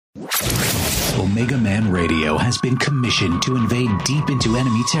Omegaman Radio has been commissioned to invade deep into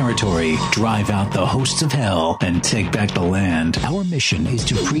enemy territory, drive out the hosts of hell, and take back the land. Our mission is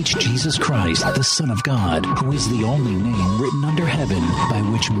to preach Jesus Christ, the Son of God, who is the only name written under heaven by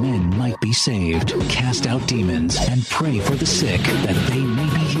which men might be saved, cast out demons, and pray for the sick that they may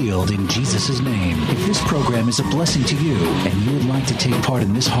be healed in Jesus' name. If this program is a blessing to you and you would like to take part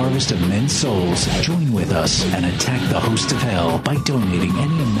in this harvest of men's souls, join with us and attack the hosts of hell by donating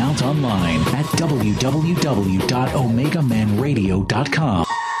any amount online at www.omegamanradio.com.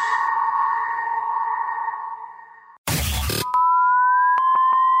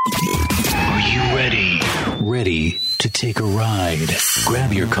 Are you ready? Ready to take a ride?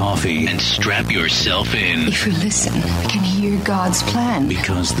 Grab your coffee and strap yourself in. If you listen, you can hear God's plan.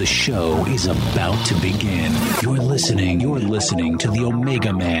 Because the show is about to begin. You're listening to the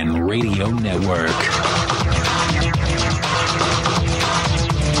Omegaman Radio Network.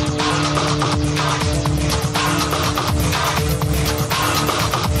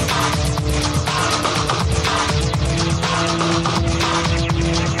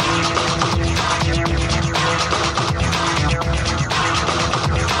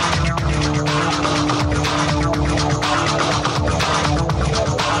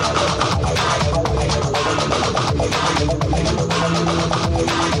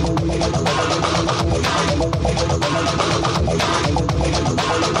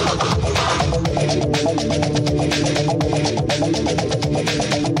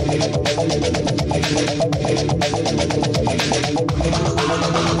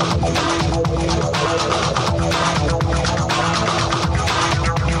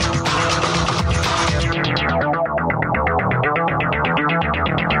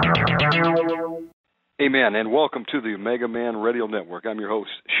 Amen, and welcome to the Omegaman Radio Network. I'm your host,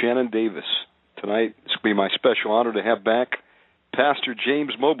 Shannon Davis. Tonight, it's going to be my special honor to have back Pastor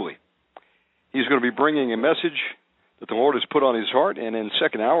James Mobley. He's going to be bringing a message that the Lord has put on his heart, and in the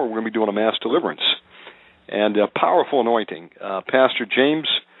second hour, we're going to be doing a mass deliverance and a powerful anointing. Pastor James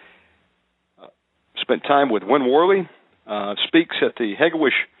spent time with Win Worley, speaks at the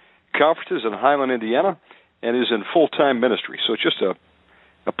Hegewisch conferences in Highland, Indiana, and is in full-time ministry. So it's just a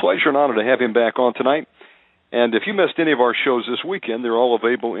pleasure and honor to have him back on tonight. And if you missed any of our shows this weekend, they're all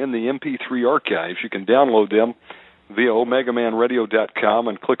available in the MP3 archives. You can download them via OmegamanRadio.com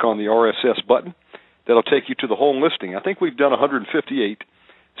and click on the RSS button. That'll take you to the whole listing. I think we've done 158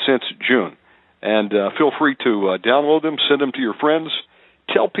 since June. And feel free to download them, send them to your friends.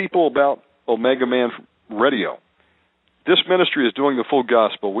 Tell people about Omegaman Radio. This ministry is doing the full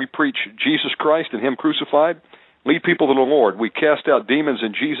gospel. We preach Jesus Christ and Him crucified. Lead people to the Lord. We cast out demons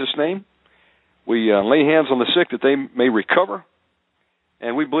in Jesus' name. We lay hands on the sick that they may recover.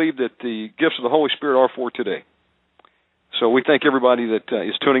 And we believe that the gifts of the Holy Spirit are for today. So we thank everybody that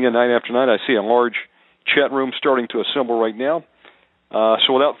is tuning in night after night. I see a large chat room starting to assemble right now.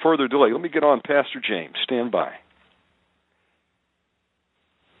 So without further delay, let me get on Pastor James. Stand by.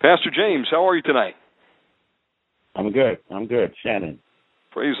 Pastor James, how are you tonight? I'm good, Shannon.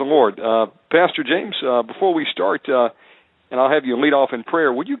 Praise the Lord. Pastor James, before we start, and I'll have you lead off in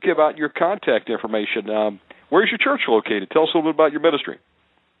prayer, would you give out your contact information? Where's your church located? Tell us a little bit about your ministry.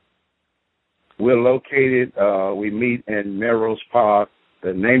 We're located, we meet in Melrose Park.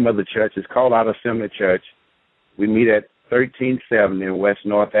 The name of the church is called Out Assembly Church. We meet at 1370 West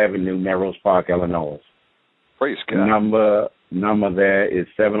North Avenue, Melrose Park, Illinois. Praise God. Number there is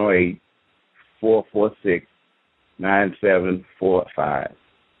 708-446-9745.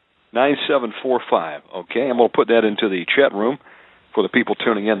 9745. Okay, I'm going to put that into the chat room for the people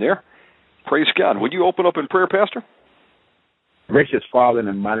tuning in there. Praise God. Would you open up in prayer, Pastor? Gracious Father, in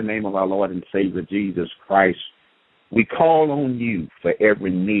the mighty name of our Lord and Savior Jesus Christ, we call on you for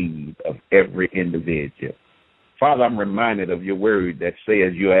every need of every individual. Father, I'm reminded of your word that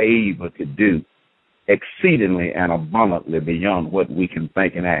says you are able to do exceedingly and abundantly beyond what we can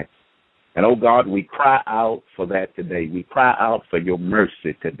think and act. And, oh, God, we cry out for that today. We cry out for your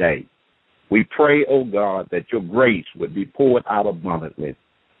mercy today. We pray, oh, God, that your grace would be poured out abundantly,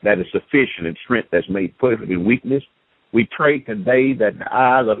 that is sufficient in strength that's made perfect in weakness. We pray today that the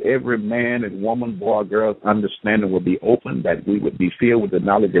eyes of every man and woman, boy, girl's understanding will be open, that we would be filled with the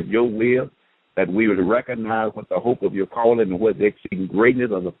knowledge of your will, that we would recognize what the hope of your calling and what the exceeding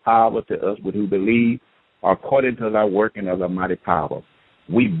greatness of the power to us who believe according to thy working of the mighty power.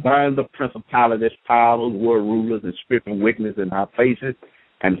 We bind the principalities, powers, world rulers, and spiritual wickedness in our faces.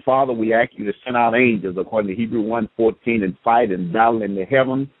 And, Father, we ask you to send out angels according to Hebrews 1:14 and fight and battle in the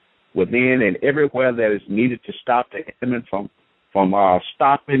heaven, within, and everywhere that is needed to stop the enemy from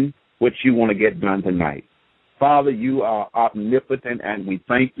stopping what you want to get done tonight. Father, you are omnipotent, and we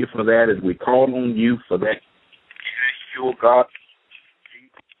thank you for that as we call on you for that. Your God,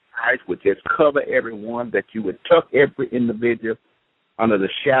 Christ, would just cover everyone, that you would tuck every individual under the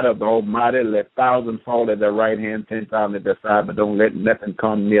shadow of the Almighty. Let thousands fall at their right hand, 10,000 at their side, but don't let nothing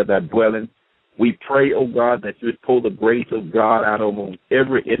come near their dwelling. We pray, oh God, that you would pull the grace of God out over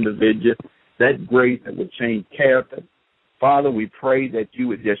every individual, that grace that would change character. Father, we pray that you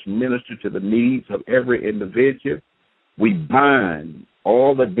would just minister to the needs of every individual. We bind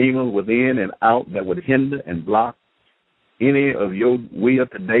all the demons within and out that would hinder and block any of your will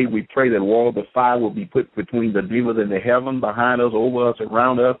today. We pray that walls of fire will be put between the demons in the heaven, behind us, over us,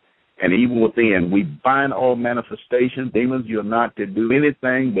 around us, and even within. We bind all manifestations. Demons, you're not to do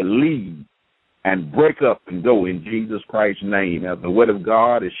anything but leave and break up and go in Jesus Christ's name. As the word of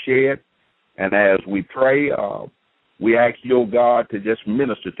God is shared, and as we pray, we ask your God to just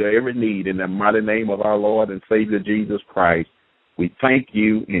minister to every need in the mighty name of our Lord and Savior Jesus Christ. We thank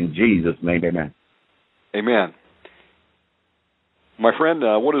you in Jesus' name. Amen. Amen. My friend,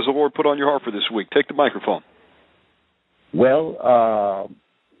 what does the Lord put on your heart for this week? Take the microphone. Well,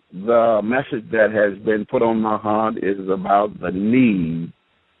 the message that has been put on my heart is about the need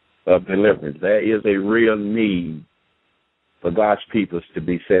of deliverance. There is a real need for God's people to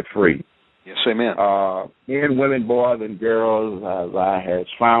be set free. Yes, amen. Men, women, boys, and girls, as I have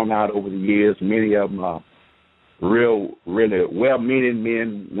found out over the years, many of them are really well-meaning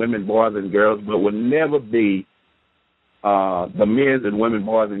men, women, boys, and girls, but will never be the men and women,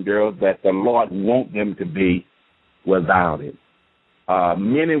 boys, and girls that the Lord wants them to be without it.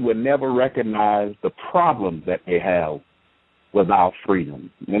 Many will never recognize the problems that they have without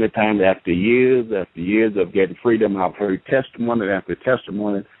freedom. Many times after years of getting freedom, I've heard testimony after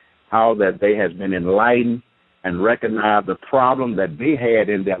testimony how that they has been enlightened and recognized the problem that they had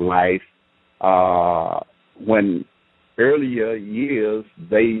in their life when earlier years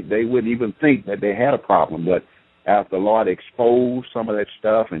they wouldn't even think that they had a problem. But as the Lord exposed some of that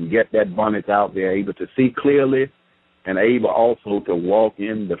stuff and get that bonnet out, they're able to see clearly and able also to walk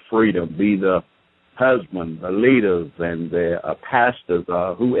in the freedom, be the husband, the leaders, and the pastors,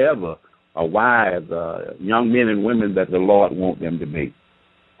 whoever, wives, young men and women that the Lord wants them to be.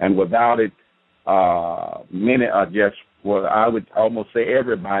 And without it, many are just, well, I would almost say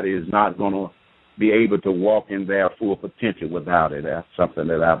everybody is not going to be able to walk in their full potential without it. That's something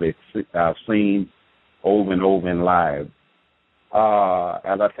that I've seen over and over in life.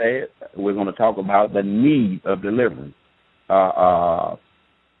 As I said, we're going to talk about the need of deliverance.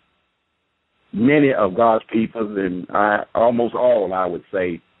 Many of God's people, and almost all, I would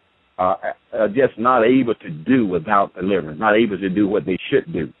say, are just not able to do without deliverance, not able to do what they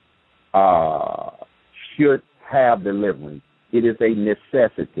should do. Should have deliverance. It is a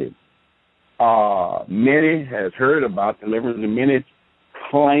necessity. Many has heard about deliverance, and many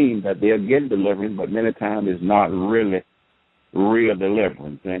claim that they're getting deliverance, but many times it's not really real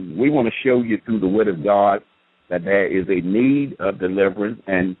deliverance. And we want to show you through the Word of God that there is a need of deliverance,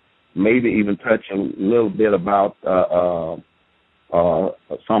 and maybe even touch a little bit about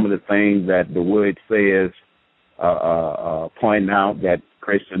some of the things that the Word says, pointing out that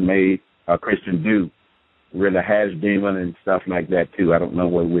Christian do really has demon and stuff like that too. I don't know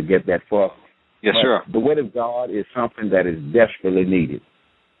where we get that from. Yes, but sir. The Word of God is something that is desperately needed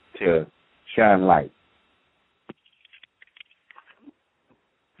to shine light.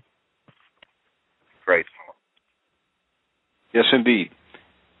 Praise God. Yes, indeed.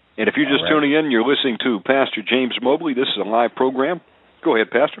 And if you're just tuning in, you're listening to Pastor James Mobley. This is a live program. Go ahead,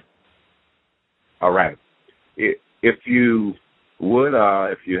 Pastor. All right. If you would,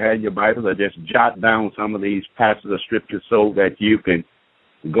 if you had your Bible, just jot down some of these passages of Scripture so that you can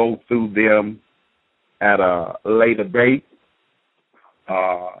go through them at a later date.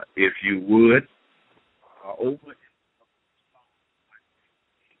 If you would, over.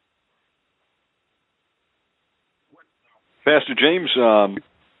 Pastor James,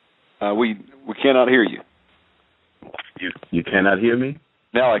 we cannot hear you. You cannot hear me?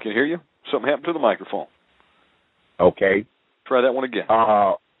 Now I can hear you. Something happened to the microphone. Okay. Try that one again.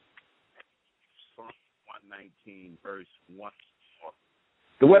 Psalm 119, verse 1.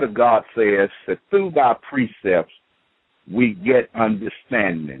 The Word of God says that through thy precepts we get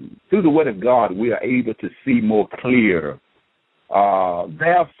understanding. Through the Word of God we are able to see more clear.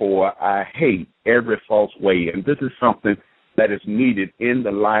 Therefore I hate every false way. And this is something that is needed in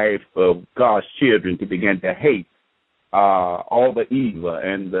the life of God's children, to begin to hate all the evil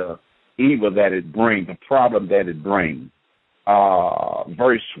and the evil that it brings, the problem that it brings.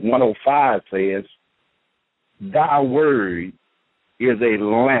 Verse 105 says, thy word is a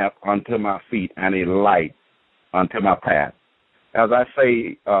lamp unto my feet and a light unto my path. As I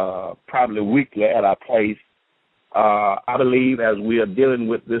say, probably weekly at our place, I believe as we are dealing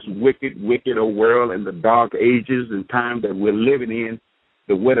with this wickeder world and the dark ages and time that we're living in,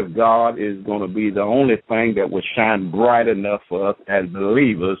 the Word of God is going to be the only thing that will shine bright enough for us as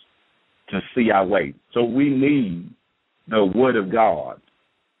believers to see our way. So we need the Word of God.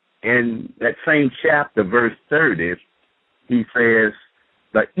 In that same chapter, verse 30, he says,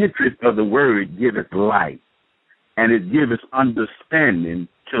 the interest of the Word giveth light, and it giveth understanding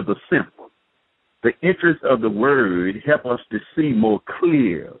to the simple. The interest of the Word help us to see more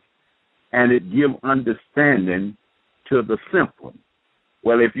clear, and it give understanding to the simple.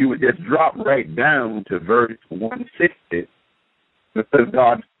 Well, if you would just drop right down to verse 160, because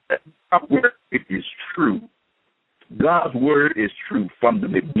God's Word is true. God's Word is true from the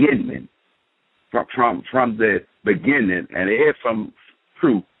beginning, from the beginning, and it's from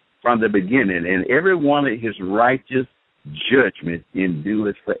true from the beginning, and every one of his righteous judgment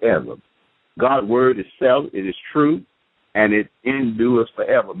endures forever. God's Word itself, it is true, and it endures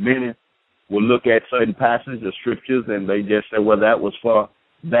forever. Many will look at certain passages of scriptures and they just say, well, that was for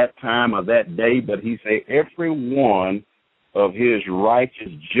that time or that day, but he say every one of his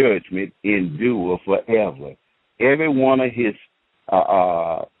righteous judgment endure forever. Every one of his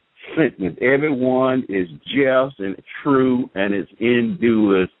sentence, every one is just and true, and it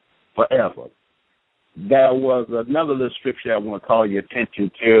endures forever. There was another little scripture I want to call your attention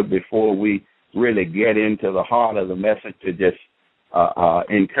to before we really get into the heart of the message, to just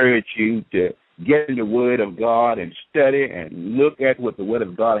encourage you to get in the Word of God and study and look at what the Word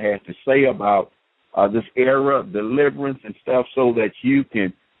of God has to say about this era of deliverance and stuff, so that you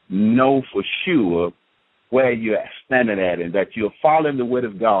can know for sure where you're standing at, and that you're following the Word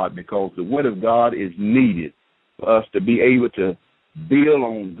of God, because the Word of God is needed for us to be able to build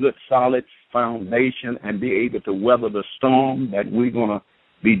on good, solid foundation and be able to weather the storm that we're going to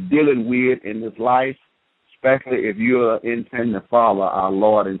be dealing with in this life, especially if you're intending to follow our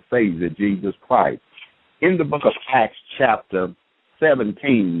Lord and Savior, Jesus Christ. In the book of Acts, chapter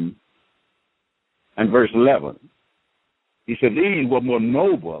 17 and verse 11, he said, these were more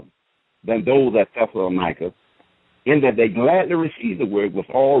noble than those at Thessalonica, in that they gladly received the word with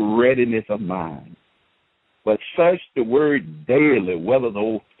all readiness of mind, but search the word daily, whether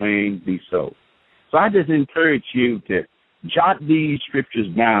those things be so. So I just encourage you to jot these scriptures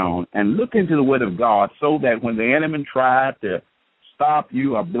down and look into the Word of God, so that when the enemy tried to stop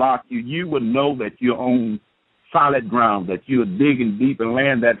you or block you, you would know that you're on solid ground, that you're digging deep and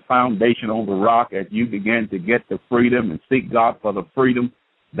laying that foundation on the rock as you begin to get the freedom and seek God for the freedom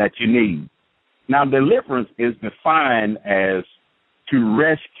that you need. Now, deliverance is defined as to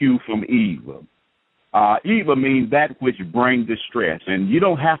rescue from evil. Evil means that which brings distress, and you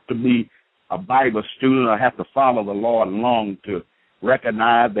don't have to be a Bible student or have to follow the Lord long to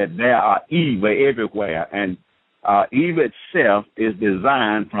recognize that there are evil everywhere, and evil itself is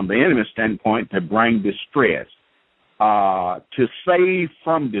designed from the enemy's standpoint to bring distress, to save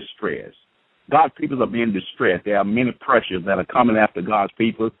from distress. God's people are being distressed. There are many pressures that are coming after God's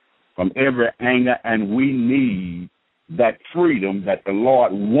people from every angle, and we need that freedom that the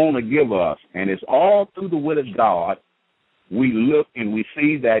Lord want to give us, and it's all through the Word of God. We look and we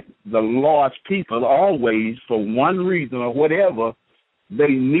see that the Lord's people always, for one reason or whatever, they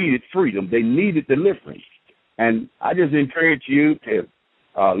needed freedom. They needed deliverance. And I just encourage you to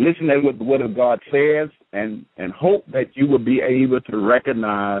listen to what the Word of God says, and hope that you will be able to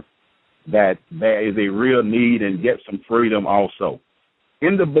recognize that there is a real need and get some freedom also.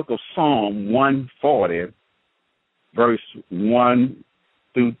 In the book of Psalm 140, verse 1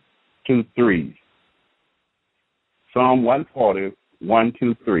 through 3. Psalm 140, 1,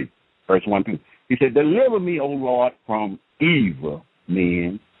 2, 3, verse 1, 2. He said, deliver me, O Lord, from evil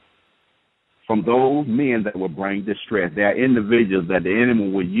men, from those men that will bring distress. There are individuals that the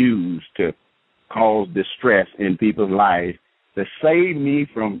enemy will use to cause distress in people's lives. To save me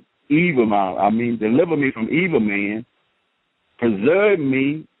from evil men, deliver me from evil men, preserve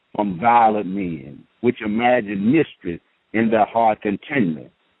me from violent men, which imagine mystery in their heart continually.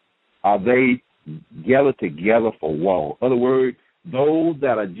 Are they gathered together for war? In other words, those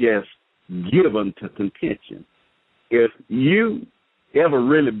that are just given to contention. If you ever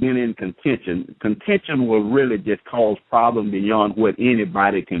really been in contention will really just cause problems beyond what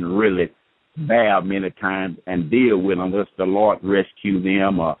anybody can really bear many times and deal with, unless the Lord rescue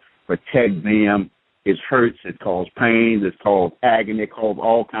them or protect them. It hurts, it causes pain, it causes agony, it causes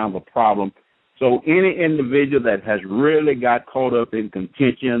all kinds of problems. So any individual that has really got caught up in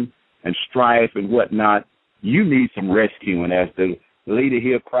contention and strife and whatnot, you need some rescuing. As the lady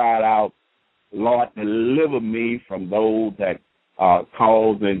here cried out Lord, deliver me from those that are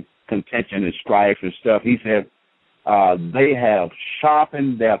causing contention and strife and stuff. He said, they have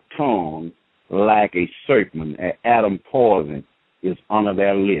sharpened their tongue like a serpent, and Adam poison is under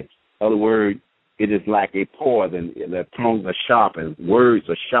their lips. In other words, it is like a poison. Their tongues are sharpened. Words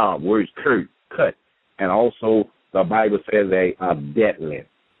are sharp. Words cut. And also, the Bible says they are deadly.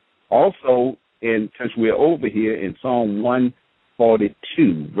 Also, since we're over here in Psalm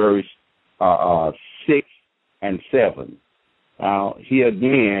 142, verse 6 and 7, here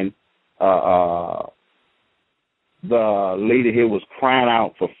again, the lady here was crying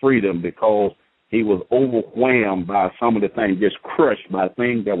out for freedom because he was overwhelmed by some of the things, just crushed by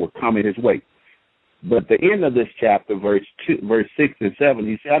things that were coming his way. But the end of this chapter, verse 6 and 7,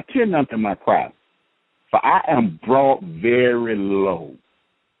 he said, "Attend unto my cry, for I am brought very low."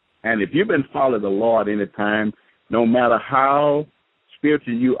 And if you've been following the Lord any time, no matter how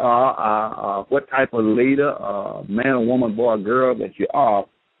spiritual you are, what type of leader, man, woman, boy, girl that you are,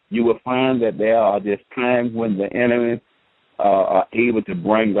 you will find that there are just times when the enemy are able to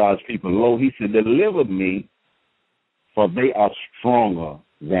bring God's people low. He said, "Deliver me, for they are stronger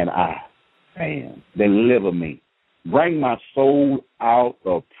than I am." Deliver me. Bring my soul out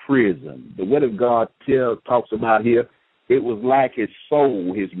of prison. The word of God talks about here, it was like his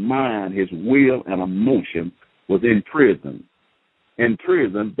soul, his mind, his will, and emotion was in prison. In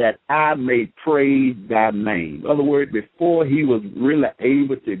prison, that I may praise thy name. In other words, before he was really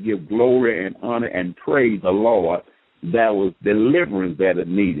able to give glory and honor and praise the Lord, there was deliverance that it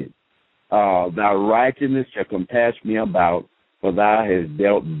needed. Thy righteousness shall compass me about, for thou hast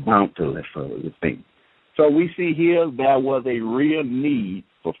dealt bountifully for the thing. So we see here there was a real need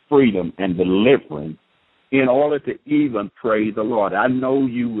for freedom and deliverance in order to even praise the Lord. I know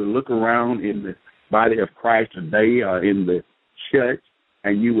you will look around in the body of Christ today or in the church,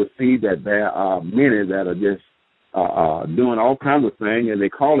 and you will see that there are many that are just doing all kinds of things, and they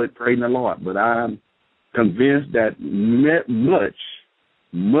call it praising the Lord. But I'm convinced that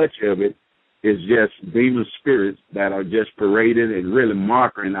much of it is just demon spirits that are just parading and really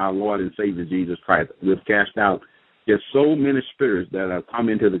mocking our Lord and Savior Jesus Christ. We've cast out just so many spirits that have come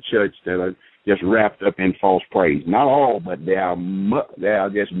into the church that are just wrapped up in false praise. Not all, but there are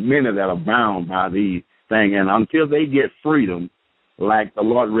just many that are bound by these things. And until they get freedom, like the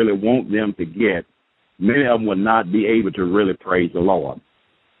Lord really wants them to get, many of them will not be able to really praise the Lord.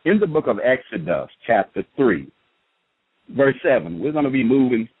 In the book of Exodus, chapter 3, verse 7, we're going to be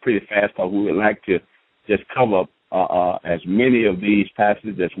moving pretty fast because we would like to just cover as many of these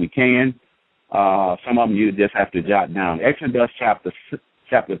passages as we can. Some of them you just have to jot down. Exodus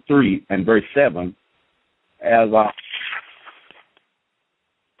chapter 3 and verse 7, as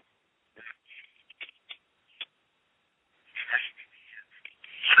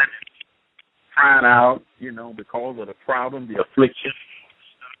crying out, because of the problem, the affliction.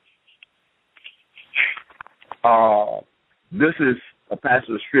 This is a passage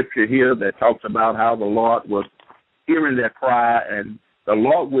of scripture here that talks about how the Lord was hearing their cry, and the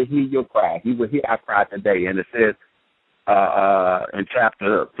Lord will hear your cry. He will hear our cry today. And it says in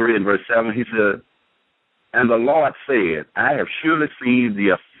chapter 3 and verse 7, he said, "And the Lord said, I have surely seen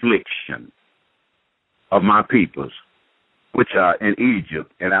the affliction of my peoples, which are in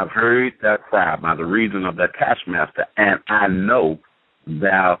Egypt, and I've heard their cry by the reason of their taskmaster, and I know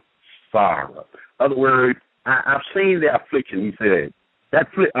their sorrow." In other words, I've seen their affliction, he said. That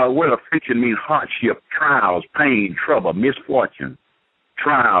word affliction means hardship, trials, pain, trouble, misfortune,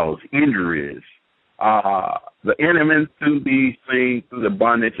 trials, injuries. The enemy, through these things, through the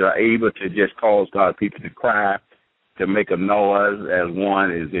bondage, are able to just cause God's people to cry, to make a noise as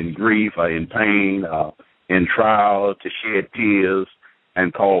one is in grief or in pain, in trial, to shed tears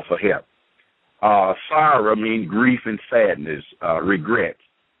and call for help. Sorrow means grief and sadness, regret.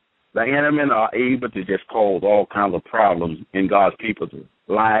 The enemy are able to just cause all kinds of problems in God's people's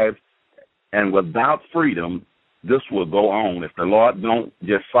lives, and without freedom, this will go on. If the Lord don't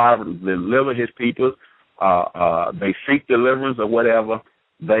just deliver his people, they seek deliverance or whatever,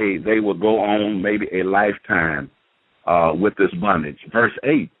 they will go on maybe a lifetime with this bondage. Verse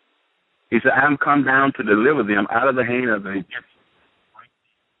 8, he said, "I am come down to deliver them out of the hand of the Egyptians."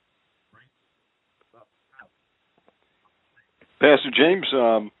 Pastor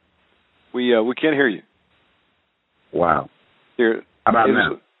James, we can't hear you. Wow. Here, how about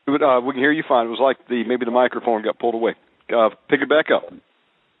now? We can hear you fine. It was like maybe the microphone got pulled away. Pick it back up.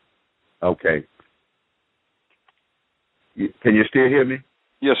 Okay. Can you still hear me?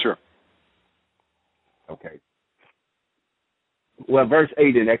 Yes, sir. Okay. Well, verse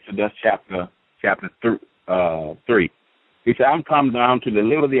 8 in Exodus chapter 3. He said, I'm come down to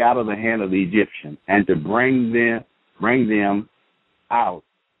deliver thee out of the hand of the Egyptian and to bring them out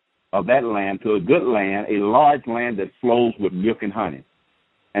of that land to a good land, a large land that flows with milk and honey,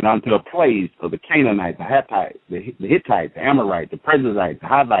 and unto a place of the Canaanites, the Hittites, the Amorites, the Perizzites, the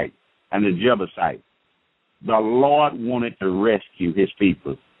Hivites, and the Jebusites. The Lord wanted to rescue his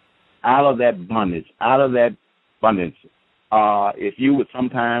people out of that bondage, if you would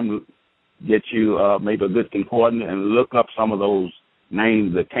sometime get you maybe a good concordance and look up some of those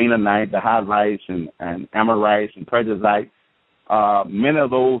names, the Canaanites, the Hivites, and Amorites, and Perizzites, many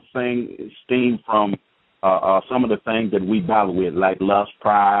of those things stem from some of the things that we battle with, like lust,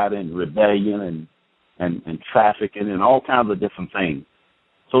 pride, and rebellion, and trafficking, and all kinds of different things.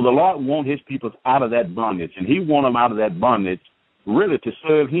 So the Lord wants his people out of that bondage, and he wants them out of that bondage really to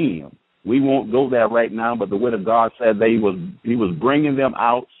serve him. We won't go there right now, but the word of God said he was bringing them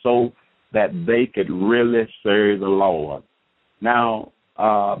out so that they could really serve the Lord. Now,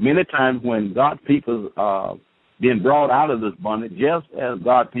 many times when God's people being brought out of this bondage, just as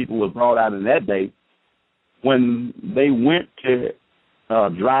God's people was brought out in that day, when they went to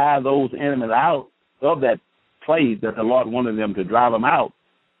drive those enemies out of that place that the Lord wanted them to drive them out,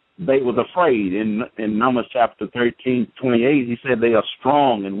 they was afraid. In Numbers chapter 13:28, he said they are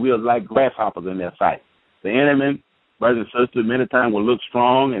strong and we are like grasshoppers in their sight. The enemy, brothers and sisters, many times will look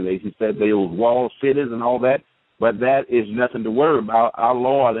strong, and he said they were walled cities and all that, but that is nothing to worry about. Our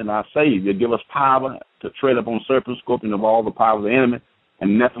Lord and our Savior give us power to tread upon serpents, scorpions, of all the power of the enemy,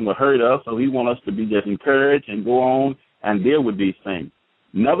 and nothing will hurt us. So he wants us to be just encouraged and go on and deal with these things.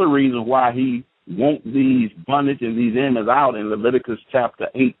 Another reason why he wants these bondage and these enemies out in Leviticus chapter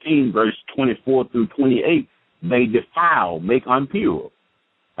 18, verse 24 through 28, they defile, make impure.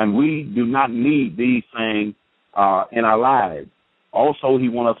 And we do not need these things in our lives. Also, he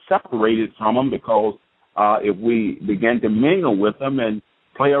wants us separated from them, because if we begin to mingle with them and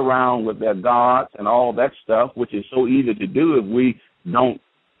play around with their gods and all that stuff, which is so easy to do if we don't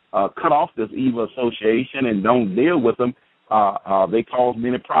cut off this evil association and don't deal with them, they cause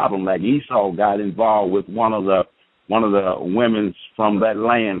many problems. Like Esau got involved with one of the women from that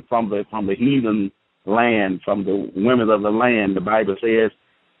land, from the heathen land, from the women of the land. The Bible says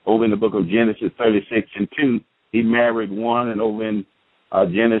over in the book of Genesis 36:2, he married one, and over in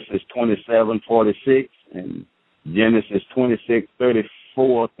Genesis 27:46 and Genesis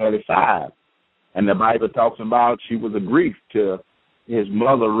 26:34-35, and the Bible talks about she was a grief to his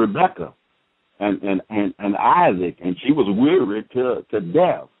mother Rebekah and Isaac, and she was wearied to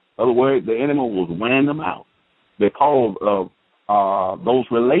death. In other words, the enemy was wearing them out because of those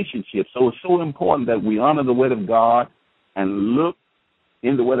relationships. So it's so important that we honor the Word of God and look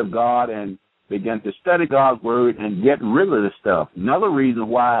in the Word of God and begin to study God's Word and get rid of this stuff. Another reason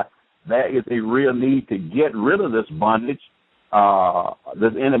why there is a real need to get rid of this bondage,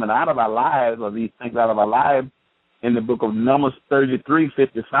 this enemy out of our lives, or these things out of our lives, in the book of Numbers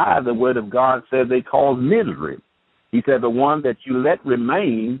 33:55, the Word of God says they cause misery. He said the one that you let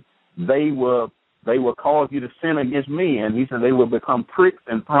remain, they will cause you to sin against me. And he said they will become pricks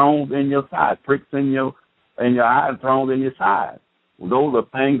and thorns in your side, pricks in your eye and thorns in your side. Those are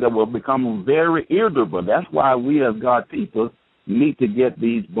things that will become very irritable. That's why we as God people need to get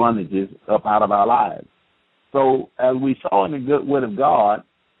these bondages up out of our lives. So as we saw in the good Word of God,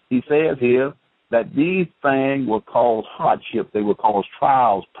 he says here that these things will cause hardship. They will cause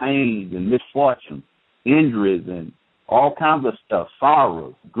trials, pains, and misfortune, injuries, and all kinds of stuff,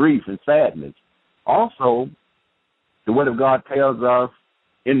 sorrows, grief, and sadness. Also, the Word of God tells us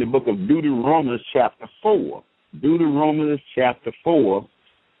in the book of Deliverance chapter 4. Deliverance chapter 4,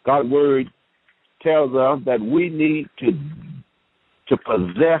 God's Word tells us that we need to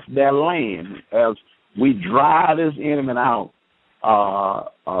possess their land as we drive this enemy out.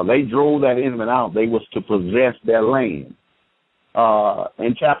 They drove that enemy out. They was to possess their land.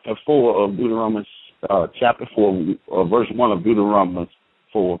 In chapter 4 of Deuteronomy, chapter 4, verse 1 of Deuteronomy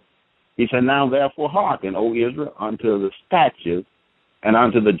 4, he said, now therefore hearken, O Israel, unto the statutes and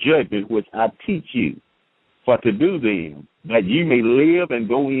unto the judgment which I teach you, for to do them, that you may live and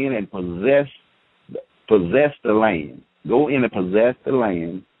go in and possess the land. Go in and possess the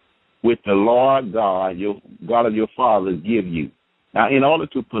land which the Lord God, your God of your fathers, give you. Now, in order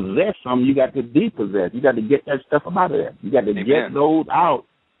to possess something, you got to depossess. You got to get that stuff up out of there. You got to get those out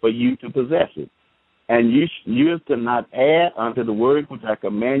for you to possess it. And you to not add unto the word which I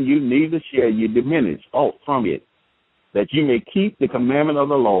command you, neither shall you diminish from it, that you may keep the commandment of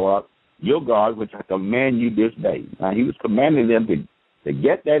the Lord your God, which I command you this day. Now, he was commanding them to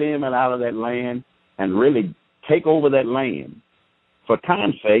get that enemy out of that land and really take over that land. For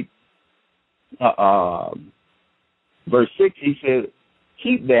time's sake, Verse 6, he says,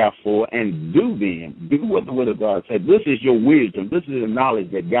 keep therefore and do them. Do what the word of God said. This is your wisdom. This is the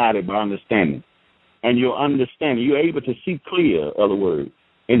knowledge that guided by understanding. And your understanding, you're able to see clear, other words,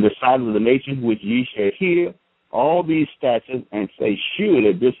 in the sight of the nations which ye shall hear all these statutes and say,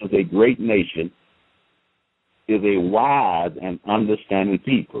 surely this is a great nation, is a wise and understanding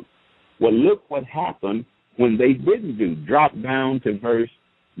people. Well, look what happened when they didn't do. Drop down to verse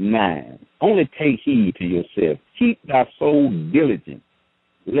 9. Only take heed to yourself. Keep thy soul diligent,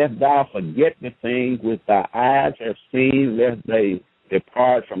 lest thou forget the things which thy eyes have seen, lest they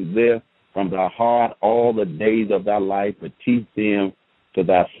depart from thy heart all the days of thy life, but teach them to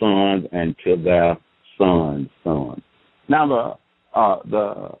thy sons and to thy sons' sons. Now,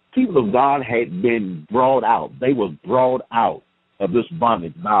 the people of God had been brought out. They was brought out of this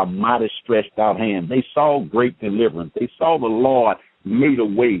bondage by a mighty stretched out hand. They saw great deliverance. They saw the Lord made a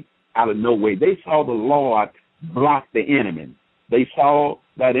way out of no way. They saw the Lord block the enemy. They saw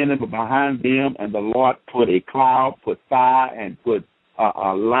that enemy behind them, and the Lord put a cloud, put fire, and put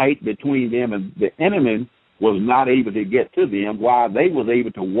a light between them, and the enemy was not able to get to them, while they was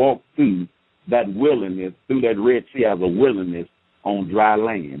able to walk through that wilderness, through that Red Sea as a wilderness on dry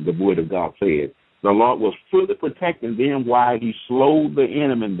land, the word of God says. The Lord was fully protecting them while he slowed the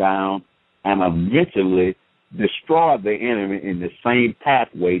enemy down and eventually destroyed the enemy in the same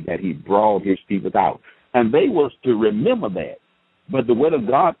pathway that he brought his people out. And they was to remember that. But the word of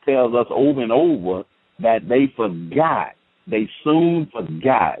God tells us over and over that they forgot. They soon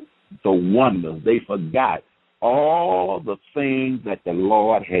forgot the wonders. They forgot all the things that the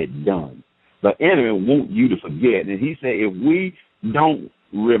Lord had done. The enemy wants you to forget. And he said, if we don't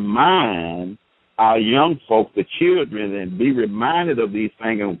remind our young folks, the children, and be reminded of these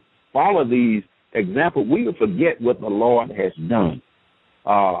things and follow these examples, we will forget what the Lord has done.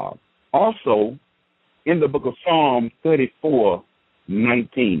 Also, in the book of Psalm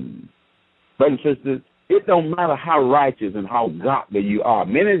 34:19, brothers and sisters, it don't matter how righteous and how godly you are.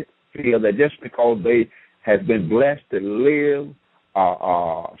 Many feel that just because they have been blessed to live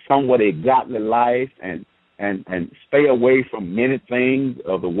somewhat a godly life and stay away from many things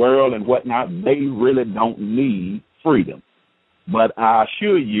of the world and whatnot, they really don't need freedom. But I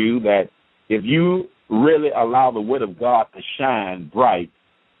assure you that if you really allow the word of God to shine bright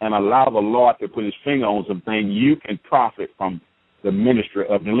and allow the Lord to put his finger on some things, you can profit from the ministry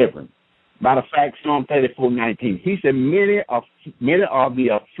of deliverance. Matter of fact, Psalm 34:19, he said, many are the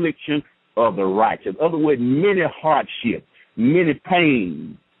affliction of the righteous. In other words, many hardships, many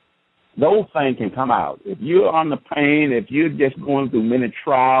pains. Those things can come out. If you're on the pain, if you're just going through many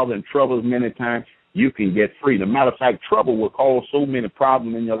trials and troubles many times, you can get freedom. Matter of fact, trouble will cause so many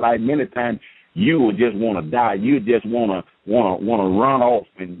problems in your life. Many times you will just want to die. You just want to run off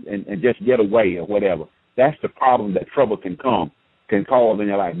and just get away or whatever. That's the problem that trouble can cause in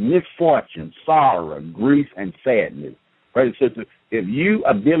your life. Misfortune, sorrow, grief, and sadness. Brothers and sisters, if you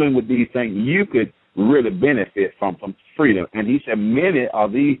are dealing with these things, you could really benefit from freedom. And he said, many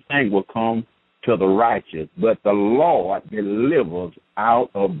of these things will come to the righteous, but the Lord delivers out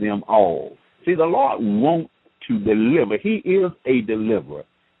of them all. See, the Lord wants to deliver. He is a deliverer.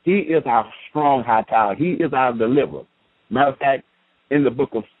 He is our strong high tower. He is our deliverer. Matter of fact, in the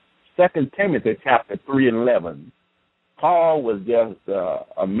book of 2 Timothy chapter 3:11, Paul was just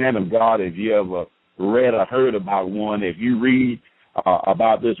a man of God. If you ever read or heard about one, if you read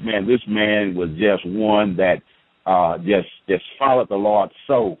about this man was just one that just followed the Lord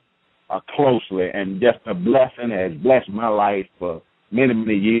so closely, and just a blessing has blessed my life for many,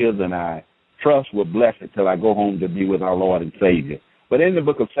 many years, and I trust will bless it till I go home to be with our Lord and Savior. But in the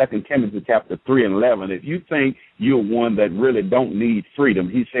book of 2 Timothy chapter 3:11, if you think you're one that really don't need freedom,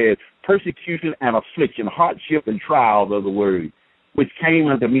 he says, persecution and affliction, hardship and trials are the word, which came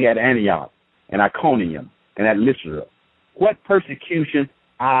unto me at Antioch and Iconium and at Lystra. What persecution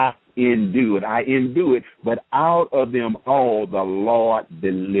I endured, but out of them all the Lord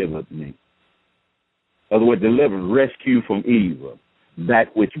delivered me. In other words, deliver, rescue from evil,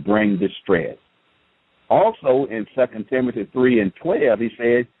 that which brings distress. Also in 2 Timothy 3:12, he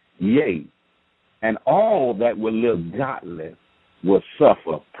says, yea, and all that will live godly will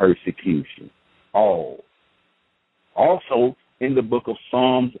suffer persecution. All. Also in the book of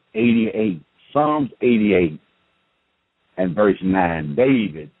Psalms 88 and verse 9,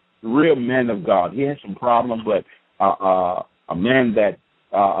 David, the real man of God, he had some problems, but a man that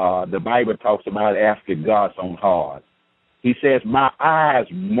the Bible talks about after God's own heart. He says, my eyes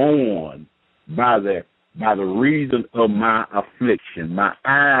mourn by the reason of my affliction. My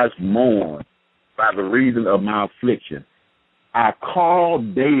eyes mourn by the reason of my affliction. I call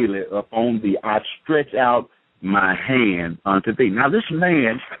daily upon thee. I stretch out my hand unto thee. Now this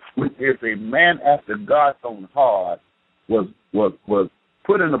man, which is a man after God's own heart, was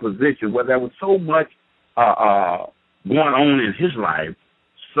put in a position where there was so much going on in his life,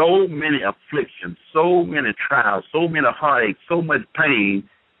 so many afflictions, so many trials, so many heartaches, so much pain.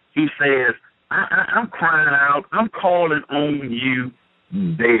 He says, I'm crying out, I'm calling on you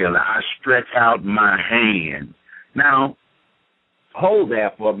daily. I stretch out my hand. Now, hold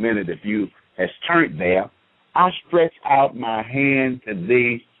there for a minute if you has turned there. I stretch out my hand to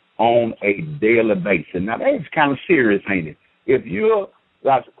thee on a daily basis. Now, that's kind of serious, ain't it? If you're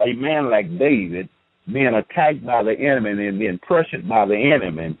like a man like David, being attacked by the enemy and being pressured by the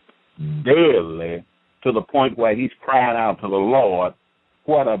enemy daily to the point where he's crying out to the Lord,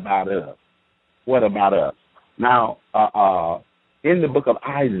 what about us? What about us? Now, in the book of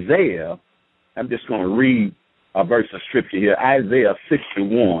Isaiah, I'm just going to read a verse of scripture here, Isaiah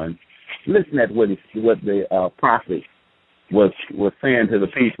 61. Listen at what the prophet was saying to the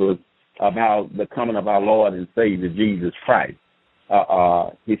people about the coming of our Lord and Savior Jesus Christ.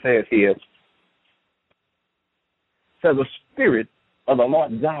 He says here, so the Spirit of the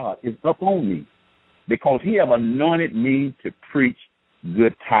Lord God is upon me, because he have anointed me to preach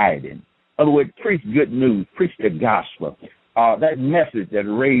good tidings. In other words, preach good news, preach the gospel, that message that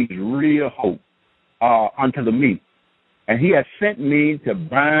raised real hope unto the meek. And he has sent me to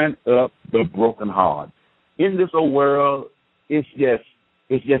bind up the broken heart. In this old world, it's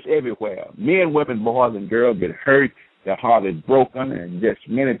just everywhere. Men, women, boys, and girls get hurt. Their heart is broken, and just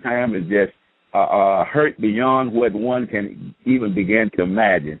many times it's just hurt beyond what one can even begin to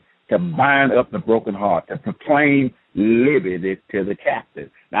imagine. To bind up the broken heart, to proclaim liberty to the captive.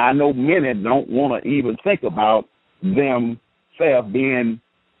 Now, I know many don't want to even think about themselves being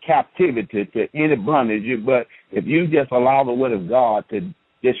captivity to any bondage, but if you just allow the word of God to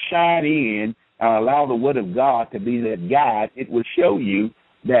just shine in and allow the word of God to be that guide, it will show you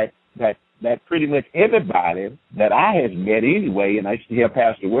that pretty much everybody that I have met anyway, and I used to hear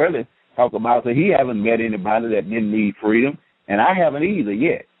Pastor Worley talk about that he haven't met anybody that didn't need freedom, and I haven't either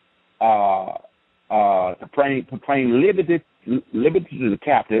yet. To proclaim liberty to the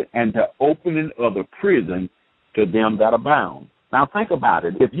captive and the opening of the prison to them that are bound. Now think about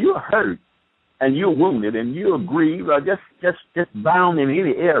it. If you're hurt and you're wounded and you're grieved or just bound in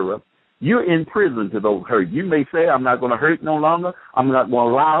any area, you're in prison to those hurt. You may say, I'm not going to hurt no longer. I'm not going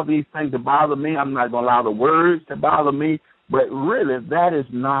to allow these things to bother me. I'm not going to allow the words to bother me. But really, that is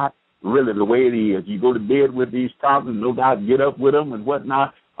not really the way it is. You go to bed with these problems, no doubt get up with them and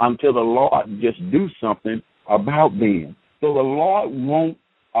whatnot until the Lord just do something about them. So the Lord wants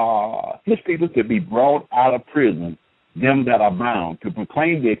his people to be brought out of prison, them that are bound, to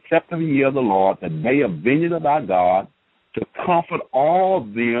proclaim the acceptable year of the Lord, the day of vengeance of our God, to comfort all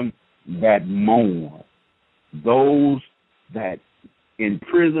them that mourn, those that in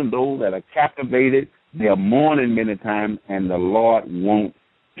prison, those that are captivated, they are mourning many times, and the Lord wants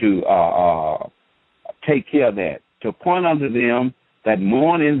to take care of that, to point unto them that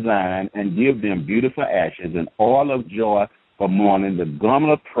mourn in Zion and give them beautiful ashes and oil of joy for mourning, the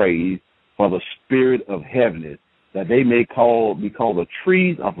garment of praise for the spirit of heaviness, that they may be called the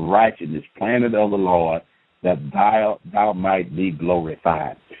trees of righteousness planted of the Lord, that thou might be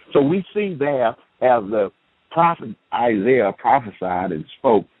glorified. So we see there, as the prophet Isaiah prophesied and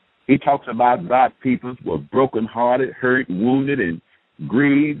spoke, he talks about God's people were brokenhearted, hurt, wounded, and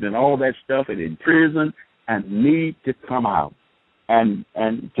grieved, and all that stuff, and in prison, and need to come out. And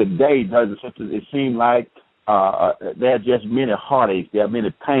today, it seems like there are just many heartaches, there are many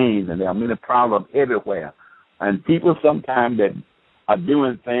pains, and there are many problems everywhere. And people sometimes that are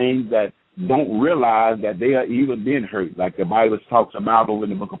doing things that don't realize that they are even being hurt. Like the Bible talks about over in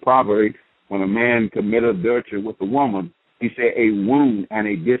the book of Proverbs, when a man committed adultery with a woman, he said a wound and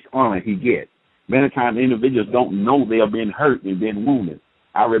a dishonor he gets. Many times individuals don't know they are being hurt and being wounded.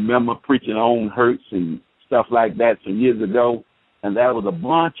 I remember preaching on hurts and stuff like that some years ago, and there was a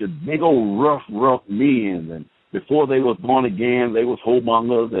bunch of big old rough men, and before they was born again, they was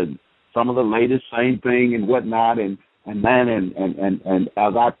whoremongers, and some of the ladies, same thing and whatnot, and as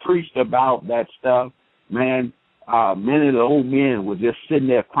I preached about that stuff, man, many of the old men were just sitting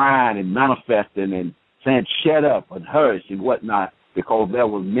there crying and manifesting and saying, shut up and hush and whatnot, because there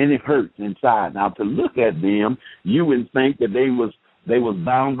was many hurts inside. Now, to look at them, you wouldn't think that they was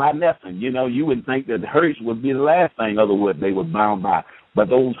bound by nothing. You know, you wouldn't think that hurts would be the last thing otherwise they were bound by. But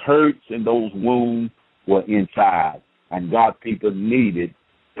those hurts and those wounds were inside, and God's people needed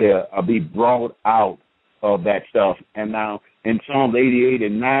to be brought out of that stuff. And now in Psalms 88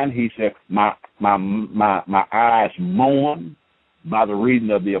 and 9, he said, my eyes mourn, by the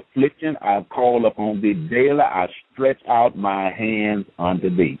reason of the affliction I have called upon thee daily, I stretch out my hands unto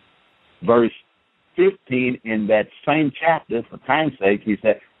thee. Verse 15 in that same chapter, for time's sake, he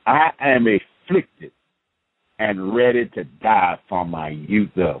said, I am afflicted and ready to die from my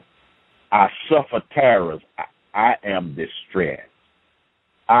youth up. I suffer terrors. I am distressed.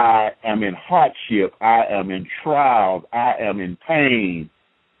 I am in hardship. I am in trials. I am in pain.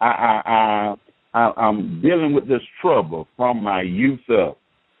 I'm dealing with this trouble from my youth up.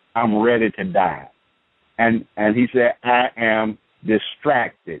 I'm ready to die. And he said, I am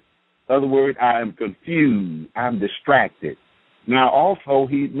distracted. In other words, I am confused. I'm distracted. Now, also,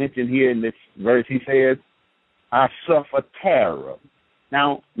 he mentioned here in this verse, he says, I suffer terror.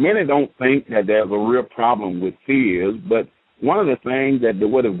 Now, many don't think that there's a real problem with fears, but one of the things that the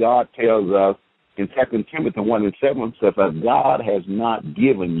Word of God tells us in 2 Timothy 1:7 says that God has not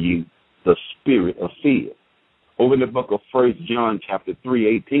given you the spirit of fear. Over in the book of 1 John chapter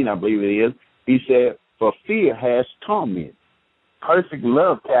 3:18, I believe it is, he said, for fear has torment. Perfect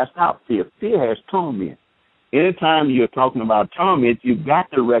love casts out fear. Fear has torment. Anytime you're talking about torment, you've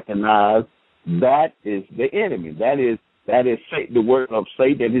got to recognize that is the enemy. That is the work of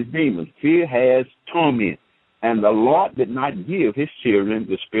Satan and his demons. Fear has torment. And the Lord did not give his children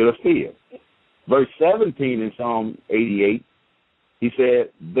the spirit of fear. Verse 17 in Psalm 88, he said,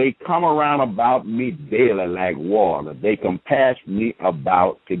 they come around about me daily like water. They compass me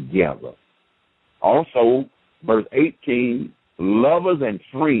about together. Also, verse 18, lovers and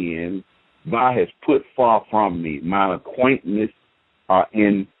friends God has put far from me. My acquaintance are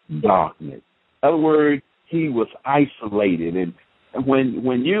in darkness. In other words, he was isolated. And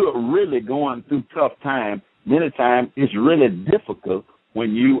when you are really going through tough times, many times it's really difficult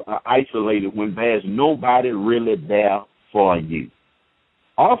when you are isolated, when there's nobody really there for you.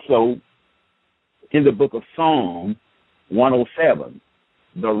 Also, in the book of Psalm 107,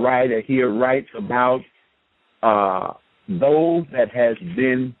 the writer here writes about those that has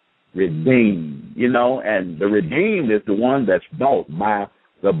been redeemed, and the redeemed is the one that's bought by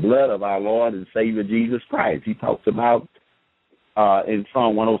the blood of our Lord and Savior Jesus Christ. He talks about in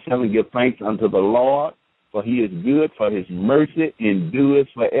Psalm 107, give thanks unto the Lord, for he is good, for his mercy endures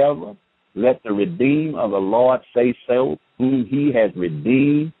forever. Let the redeemed of the Lord say so, whom he has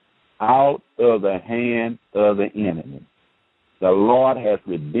redeemed out of the hand of the enemy. The Lord has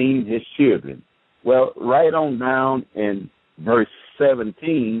redeemed his children. Well, right on down in verse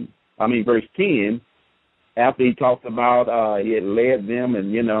 10, after he talked about he had led them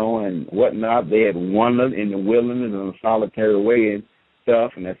and whatnot, they had wandered in the wilderness in a solitary way and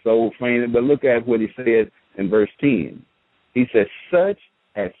stuff, and their soul fainted. But look at what he says in verse 10. He says, such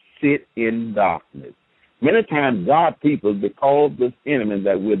as sit in darkness. Many times God people, because this enemy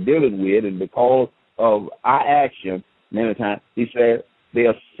that we're dealing with and because of our action, many times, he said, they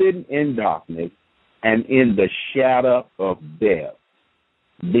are sitting in darkness and in the shadow of death,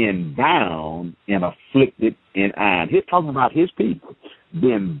 being bound and afflicted in iron. He's talking about his people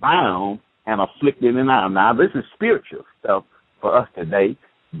being bound and afflicted in iron. Now, this is spiritual stuff for us today.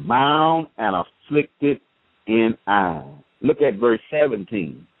 Bound and afflicted in iron. Look at verse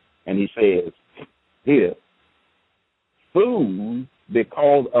 17, and he says here, fools,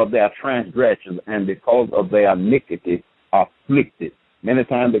 because of their transgressions and because of their iniquity, afflicted. Many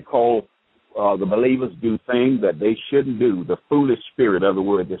times they call the believers do things that they shouldn't do. The foolish spirit, in other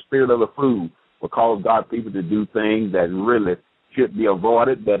words, the spirit of the fool will cause God's people to do things that really should be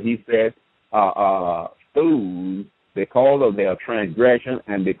avoided. But he said, fools, because of their transgression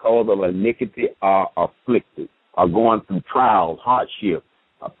and because of iniquity, are afflicted, are going through trials, hardship,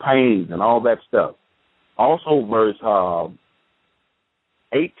 pains, and all that stuff. Also, verse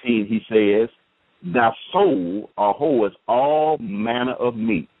 18, he says, thy soul abhors all manner of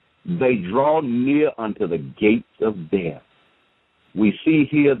meat. They draw near unto the gates of death. We see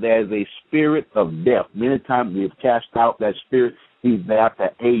here there's a spirit of death. Many times we've cast out that spirit. He's there to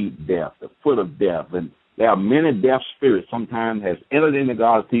aid death, the foot of death. And there are many death spirits sometimes has entered into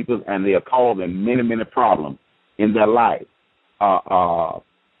God's people, and they are causing many, many problems in their life.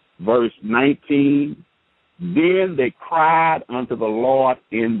 Verse 19, then they cried unto the Lord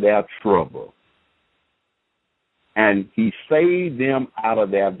in their trouble, and he saved them out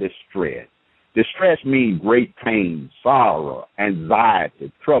of their distress. Distress means great pain, sorrow,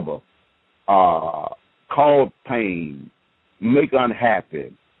 anxiety, trouble, cause pain, make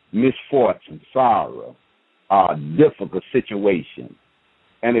unhappy, misfortune, sorrow, difficult situation.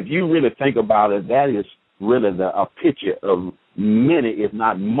 And if you really think about it, that is really a picture of many, if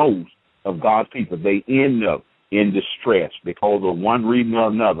not most, of God's people. They end up in distress because of one reason or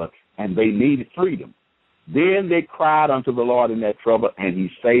another, and they needed freedom. Then they cried unto the Lord in that trouble, and he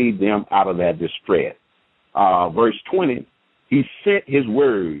saved them out of that distress. Verse 20, he sent his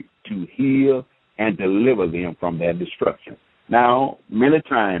word to heal and deliver them from their destruction. Now, many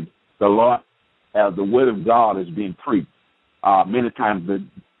times the Lord, the word of God is being preached. Many times the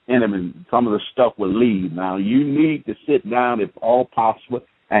enemy, some of the stuff will leave. Now, you need to sit down, if all possible,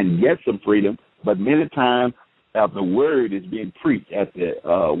 and get some freedom. But many times, as the word is being preached, as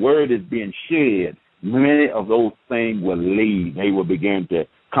the word is being shared, many of those things will leave. They will begin to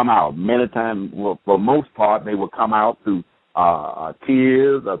come out. Many times, well, for the most part, they will come out through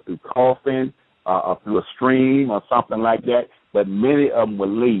tears or through coughing or through a stream or something like that. But many of them will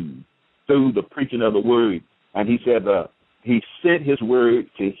leave through the preaching of the word. And he said he sent his word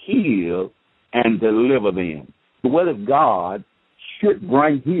to heal and deliver them. The word of God should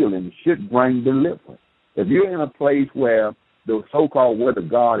bring healing, should bring deliverance. If you're in a place where the so-called word of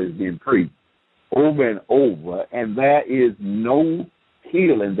God is being preached over and over, and there is no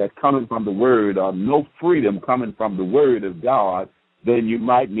healing that's coming from the word or no freedom coming from the word of God, then you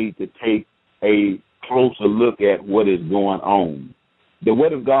might need to take a closer look at what is going on. The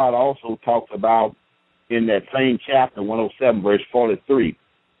word of God also talks about in that same chapter, 107, verse 43.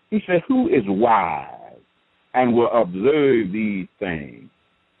 He said, who is wise and will observe these things?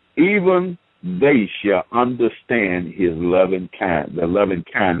 Even they shall understand his the loving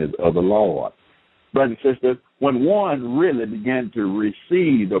kindness of the Lord. Brothers and sisters, when one really began to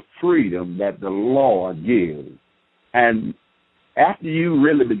receive the freedom that the Lord gives, and after you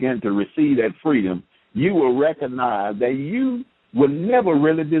really begin to receive that freedom, you will recognize that you will never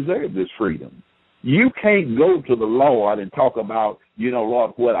really deserve this freedom. You can't go to the Lord and talk about,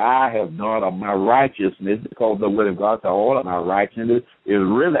 Lord, what I have done or my righteousness, because the word of God says all of my righteousness is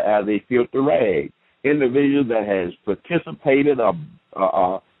really as a filthy rag. Individuals that has participated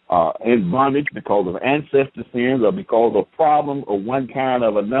in bondage because of ancestor sins or because of problems of one kind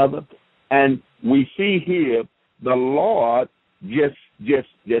or another. And we see here the Lord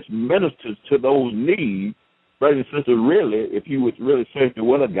just ministers to those needs. Brothers and sisters, really, if you would really search the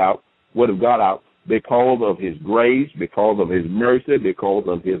word of God out, because of his grace, because of his mercy, because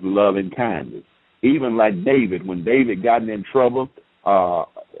of his loving kindness. Even like David, when David got in trouble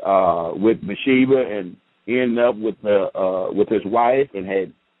with Bathsheba and ended up with his wife and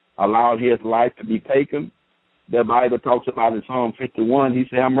had allowed his life to be taken, the Bible talks about in Psalm 51, he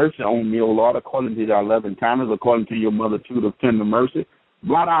said, have mercy on me, O Lord, according to thy loving kindness, according to your multitude of tender mercy.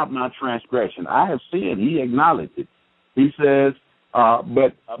 Blot out my transgression. I have sinned. He acknowledged it. He says,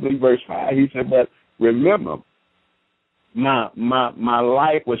 but I believe verse 5, he said, but remember, my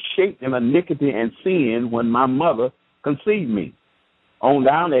life was shaped in iniquity and sin when my mother conceived me. On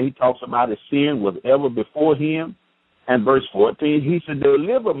down there, he talks about his sin was ever before him. And verse 14, he said,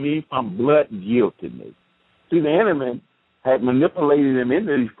 deliver me from blood guiltiness. See, the enemy had manipulated him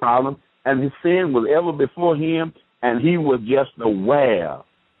into these problems, and his sin was ever before him, and he was just aware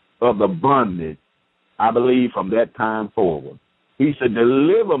of the bondage, I believe, from that time forward. He said,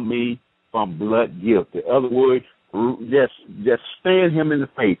 deliver me from blood guilt. In other words, just stand him in the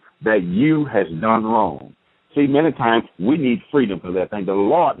face that you has done wrong. See, many times we need freedom for that thing. The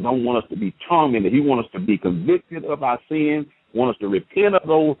Lord don't want us to be tormented. He wants us to be convicted of our sins, want us to repent of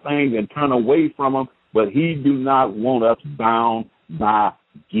those things and turn away from them, but he do not want us bound by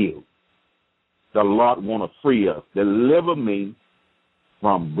guilt. The Lord want to free us. Deliver me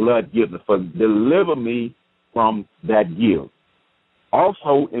from blood guilt. Deliver me from that guilt.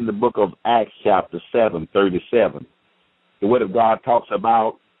 Also, in the book of Acts, chapter 7:37, the word of God talks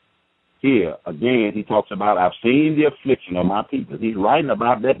about here, again, he talks about, I've seen the affliction of my people. He's writing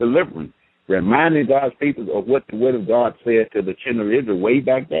about that deliverance, reminding God's people of what the word of God said to the children of Israel way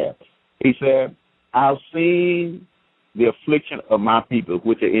back there. He said, I've seen the affliction of my people,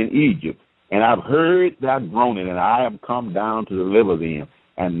 which are in Egypt, and I've heard their groaning, and I am come down to deliver them.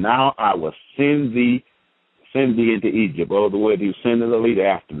 And now I will send thee into Egypt. Or the word, he was sending the leader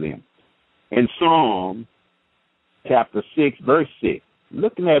after them. In Psalm chapter 6, verse 6,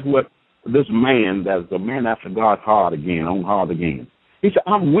 looking at what this man, that's a man after God's heart again. He said,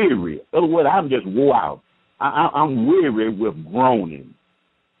 I'm weary. In other words, I'm just wore out. I'm weary with groaning.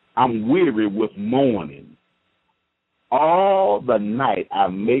 I'm weary with mourning. All the night I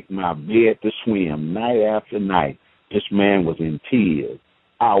make my bed to swim, night after night. This man was in tears.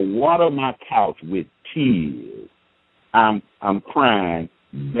 I water my couch with tears. I'm crying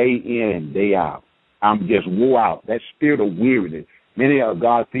day in and day out. I'm just wore out. That spirit of weariness. Many of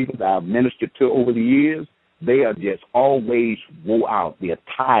God's people that I've ministered to over the years, they are just always wore out. They're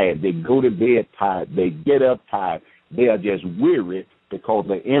tired. They go to bed tired. They get up tired. They are just weary because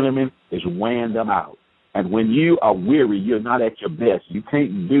the enemy is wearing them out. And when you are weary, you're not at your best. You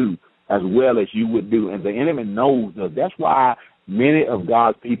can't do as well as you would do. And the enemy knows that. That's why many of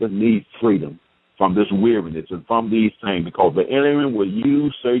God's people need freedom from this weariness and from these things, because the enemy will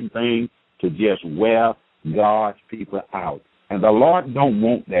use certain things to just wear God's people out. And the Lord don't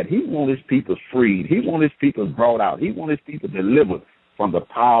want that. He wants his people freed. He wants his people brought out. He wants his people delivered from the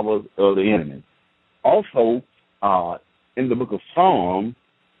power of the enemy. Also, in the book of Psalms,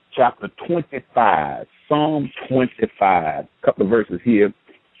 chapter 25, Psalms 25, a couple of verses here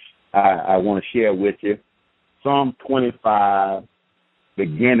I want to share with you. Psalm 25,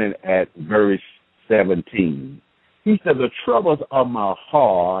 beginning at verse 17. He said, the troubles of my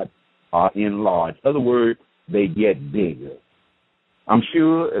heart are enlarged. In other words, they get bigger. I'm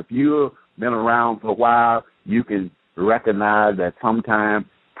sure if you've been around for a while, you can recognize that sometimes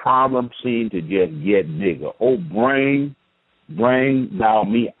problems seem to just get bigger. Oh, bring thou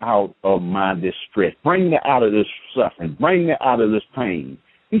me out of my distress. Bring me out of this suffering. Bring me out of this pain.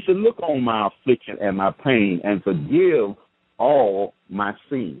 He said, look on my affliction and my pain and forgive all my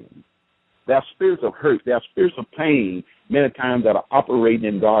sins. There are spirits of hurt. There are spirits of pain many times that are operating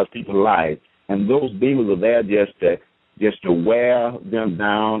in God's people's lives. And those demons are there just to wear them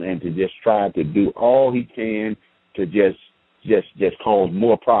down and to just try to do all he can to just cause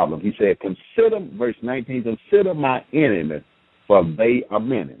more problems. He said, consider, verse 19, consider my enemies, for they are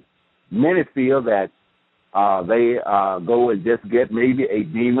many. Many feel that they go and just get maybe a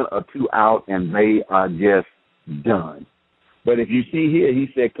demon or two out and they are just done. But if you see here, he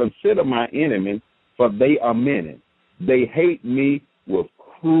said, consider my enemies, for they are many. They hate me with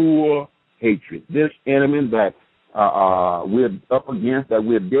cruel hatred. This enemy that we're up against, that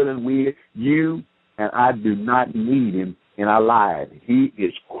we're dealing with, you and I do not need him in our lives. He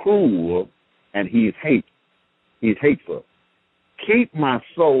is cruel and he's hateful. Keep my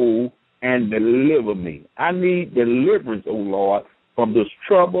soul and deliver me. I need deliverance, O Lord, from this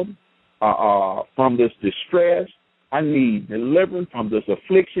trouble, from this distress. I need deliverance from this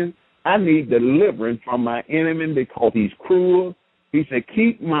affliction. I need deliverance from my enemy because he's cruel. He said,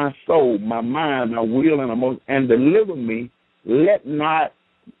 keep my soul, my mind, my will, and emotion, and deliver me. Let me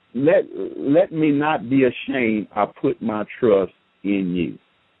not be ashamed. I put my trust in you.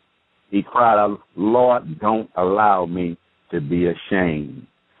 He cried out, Lord, don't allow me to be ashamed.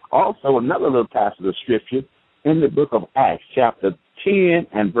 Also, another little passage of scripture in the book of Acts, chapter 10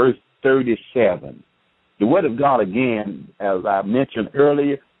 and verse 37. The word of God, again, as I mentioned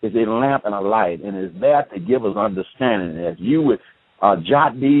earlier, is a lamp and a light, and is there to give us understanding. As you would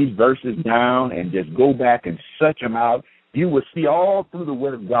jot these verses down and just go back and search them out, you will see all through the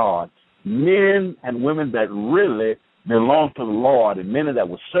word of God men and women that really belonged to the Lord, and many that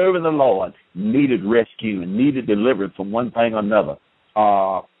were serving the Lord needed rescue and needed deliverance from one thing or another.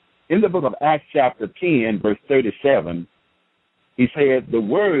 In the book of Acts chapter 10, verse 37, he said, the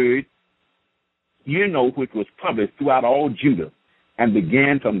word, which was published throughout all Judah and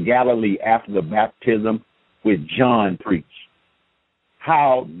began from Galilee after the baptism which John preached.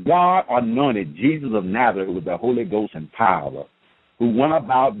 How God anointed Jesus of Nazareth with the Holy Ghost and power, who went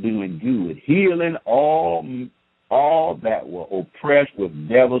about doing good, healing all that were oppressed with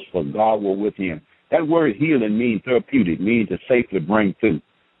devils, for God were with him. That word healing means therapeutic, means to safely bring through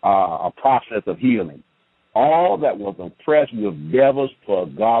a process of healing. All that was oppressed with devils, for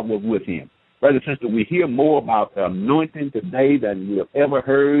God was with him. Brother and sister, we hear more about the anointing today than we have ever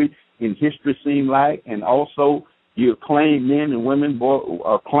heard in history, seem like, and also you claim men and women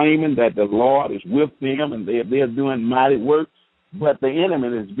are claiming that the Lord is with them and they're doing mighty work, but the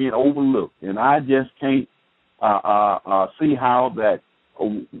enemy is being overlooked. And I just can't see how that,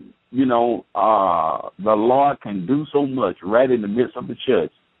 the Lord can do so much right in the midst of the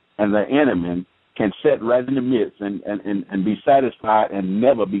church, and the enemy can sit right in the midst and be satisfied and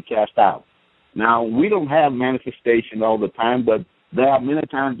never be cast out. Now, we don't have manifestation all the time, but there are many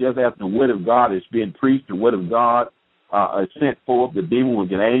times just after the word of God is being preached, the word of God is sent forth, the demon will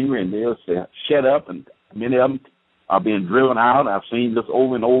get angry and they'll say, shut up, and many of them are being driven out. I've seen this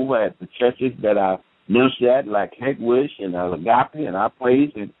over and over at the churches that I ministered at, like Heckwish and Agape and our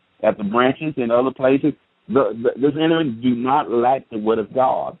place, and at the branches and other places. This enemy do not like the word of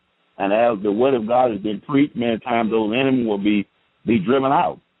God. And as the word of God has been preached, many times those enemies will be driven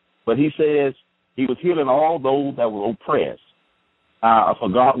out. But he says he was healing all those that were oppressed, for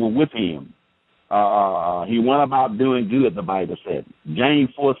God was with him. He went about doing good, the Bible said.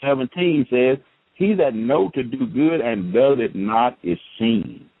 James 4:17 says, he that know to do good and does it not is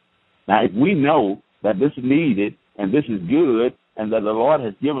sin. Now, if we know that this is needed and this is good, and that the Lord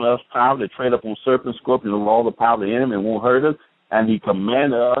has given us power to tread upon serpents, scorpions, and all the power of the enemy, and won't hurt us, and he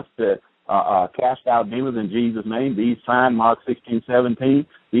commanded us to cast out demons in Jesus' name. These signs, Mark 16:17,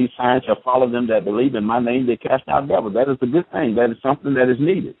 these signs shall follow them that believe in my name. They cast out devils. That is a good thing. That is something that is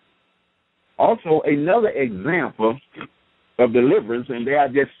needed. Also, another example of deliverance, and there are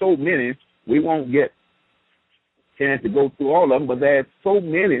just so many, we won't get a chance to go through all of them, but there are so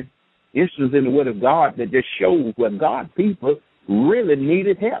many instances in the Word of God that just shows where God's people really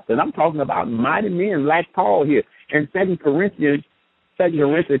needed help. And I'm talking about mighty men like Paul here. In 2 Corinthians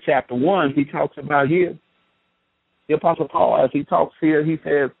chapter 1, he talks about here, the Apostle Paul, as he talks here, he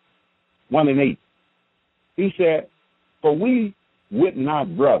says, 1:8, he said, for we would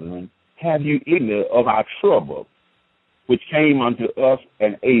not, brethren, have you ignorant of our trouble, which came unto us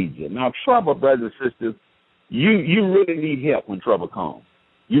an aged. Now, trouble, brothers and sisters, you really need help when trouble comes.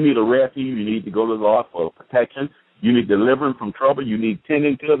 You need a refuge. You need to go to the Lord for protection. You need deliverance from trouble. You need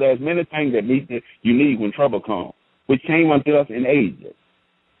tending to. There's many things that you need when trouble comes, which came unto us in ages,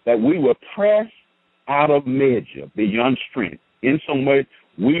 that we were pressed out of measure, beyond strength, insomuch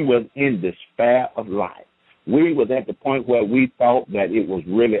we was in despair of life. We was at the point where we thought that it was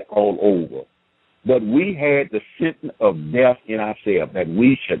really all over. But we had the sentence of death in ourselves, that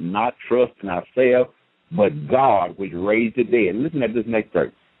we should not trust in ourselves, but God which raised the dead. Listen at this next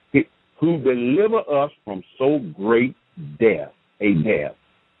verse. Who deliver us from so great death, and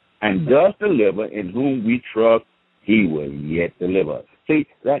does deliver, in whom we trust, he will yet deliver us. See,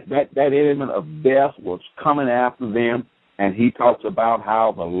 that element of death was coming after them, and he talks about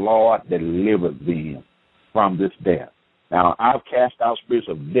how the Lord delivered them from this death. Now, I've cast out spirits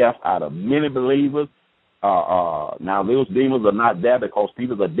of death out of many believers. Now, those demons are not there because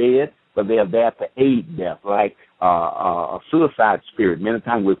people are dead, but they are there to aid death, like a suicide spirit. Many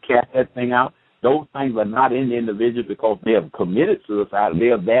times we've cast that thing out. Those things are not in the individual because they have committed suicide. They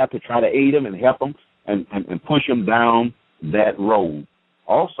are there to try to aid them and help them and push them down that road.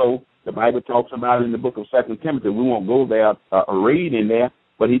 Also, the Bible talks about in the book of 2 Timothy, we won't go there read in there,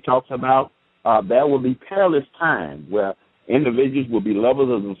 but he talks about there will be perilous times where individuals will be lovers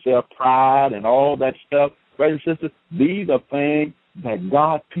of themselves, pride, and all that stuff. Brothers and sisters, these are things that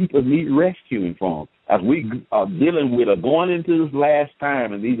God's people need rescuing from. As we are dealing with going into this last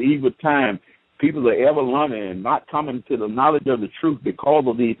time and these evil times, people are ever learning and not coming to the knowledge of the truth because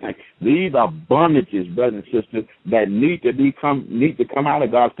of these things. These are bondages, brothers and sisters, that need to come out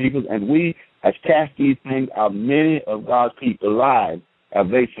of God's people, and we has cast these things out of many of God's people's lives as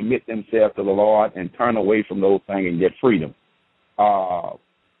they submit themselves to the Lord and turn away from those things and get freedom. Another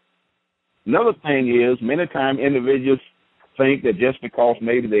thing is, many times individuals think that just because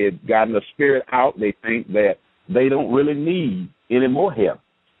maybe they've gotten the spirit out, they think that they don't really need any more help.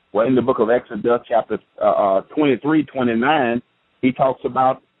 Well, in the book of Exodus, chapter 23:29, he talks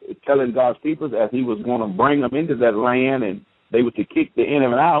about telling God's people as he was going to bring them into that land and they were to kick the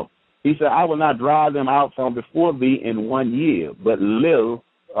enemy out. He said, I will not drive them out from before thee in 1 year, but lest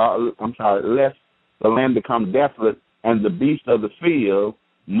the land become desolate and the beasts of the field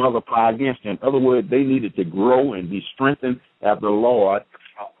multiply against them. In other words, they needed to grow and be strengthened as the Lord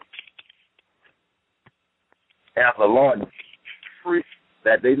free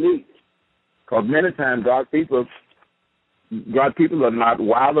that they need. Because many times God's people are not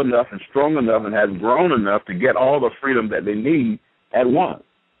wild enough and strong enough and have grown enough to get all the freedom that they need at once.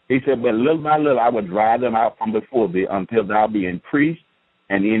 He said, but little by little I will drive them out from before thee until thou be increased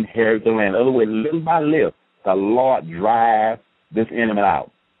and inherit the land. In other words, little by little, the Lord drive this enemy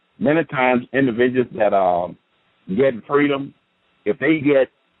out. Many times individuals that are getting freedom, if they get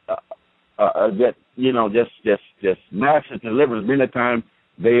massive deliverance, many times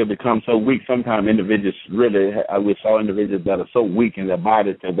they have become so weak. Sometimes individuals we saw individuals that are so weak in their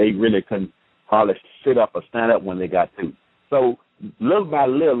bodies that they really couldn't hardly sit up or stand up when they got to. So little by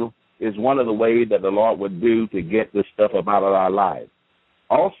little is one of the ways that the Lord would do to get this stuff up out of our lives.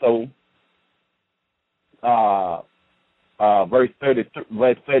 Also, verse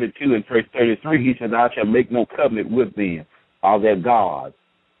 32 and verse 33, he said, "Thou shalt make no covenant with them, all their gods.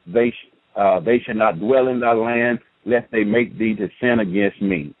 They shall not dwell in thy land, lest they make thee to sin against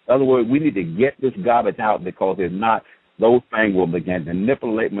me." In other words, we need to get this garbage out, because if not, those things will begin to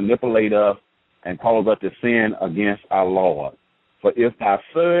manipulate us and cause us to sin against our Lord. For if thou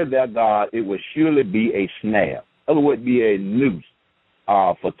serve their God, it will surely be a snare. In other words, be a noose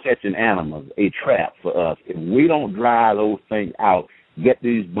for catching animals, a trap for us. If we don't drive those things out, get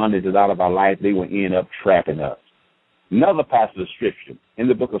these bondages out of our life, they will end up trapping us. Another passage of Scripture, in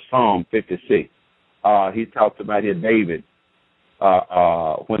the book of Psalm 56, he talks about here David,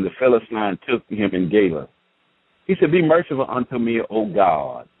 when the Philistine took him in Gala. He said, "Be merciful unto me, O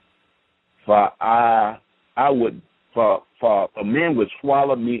God, for men would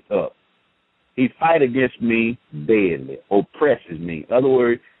swallow me up. He fight against me daily, oppresses me. In other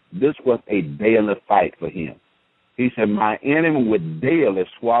words, this was a daily fight for him. He said, my enemy would daily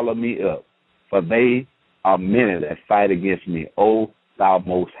swallow me up, for they are many that fight against me, O thou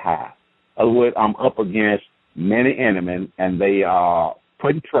most high. In other words, I'm up against many enemies, and they are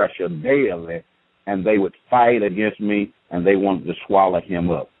putting pressure daily, and they would fight against me, and they wanted to swallow him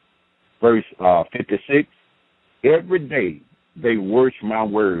up. Verse 56, every day they worship my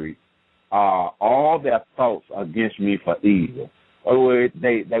word, all their thoughts against me for evil. In other words,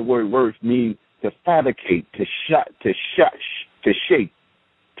 that word words means to fabricate, to shake,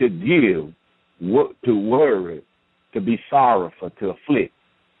 to give, to worry, to be sorrowful, to afflict,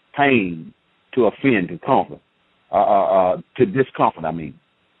 pain, to offend, to comfort, to discomfort,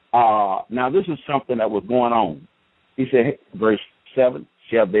 Now, this is something that was going on. He said, verse 7,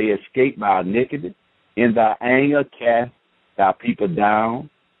 shall they escape by iniquity? In thy anger cast thy people down.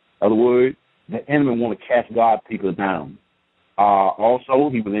 In other words, the enemy want to cast God's people down. Also,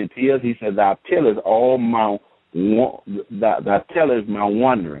 he was in tears. He said, thou tellest my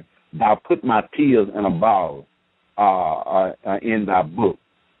wandering. Thou put my tears in a bottle in thy book.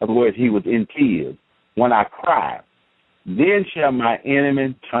 In other words, he was in tears. When I cry, then shall my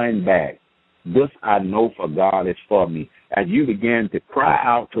enemy turn back. This I know, for God is for me. As you begin to cry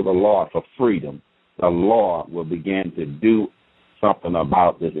out to the Lord for freedom, the Lord will begin to do something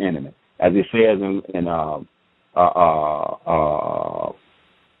about this enemy. As it says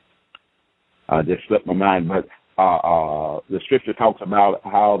I just slipped my mind, but the scripture talks about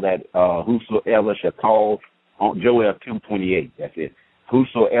how that whosoever shall call on Joel 2:28, that's it.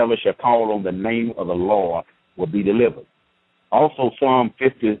 Whosoever shall call on the name of the Lord will be delivered. Also, Psalm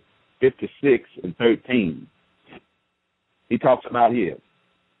 56 and 13, he talks about here,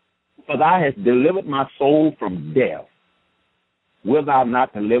 for thou hast delivered my soul from death. Wilt thou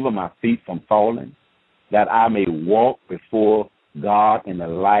not deliver my feet from falling, that I may walk before God in the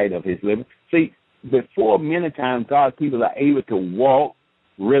light of his living? See, before many times God's people are able to walk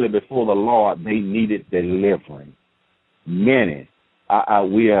really before the Lord, they needed delivering. Many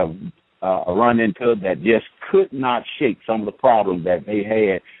we have run into that just could not shake some of the problems that they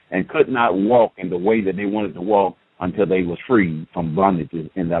had and could not walk in the way that they wanted to walk until they was freed from bondages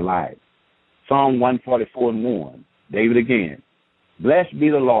in their lives. Psalm 144:1, David again. Blessed be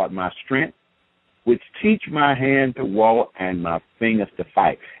the Lord, my strength, which teach my hand to walk and my fingers to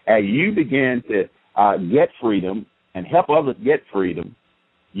fight. As you begin to get freedom and help others get freedom,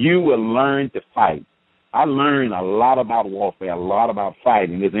 you will learn to fight. I learned a lot about warfare, a lot about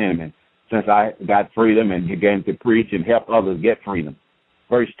fighting this enemy since I got freedom and began to preach and help others get freedom.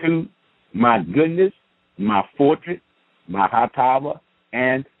 Verse 2, my goodness, my fortress, my high tower,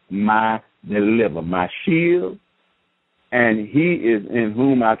 and my deliverer, my shield, and he is in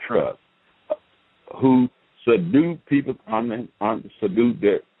whom I trust, who subdue people subdue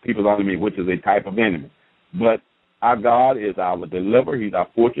the people under me, which is a type of enemy. But our God is our deliverer, he's our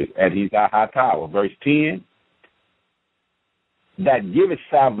fortress, and he's our high tower. Verse 10, that giveth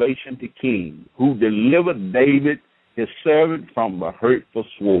salvation to kings, who delivered David, his servant, from the hurtful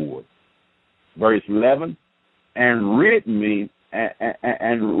sword. Verse 11, and rid me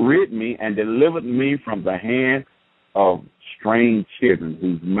and delivered me from the hand of strange children,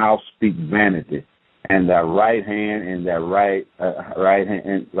 whose mouth speak vanity, and their right hand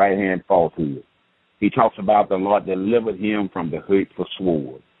falsehood. He talks about the Lord delivered him from the hurtful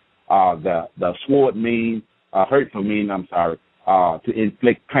sword. The sword means hurtful means to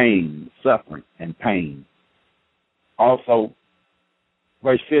inflict pain, suffering, and pain. Also,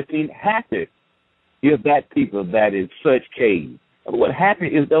 verse 15, happy is that people that is such case. What happy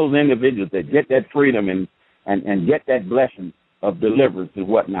is those individuals that get that freedom and get that blessing of deliverance and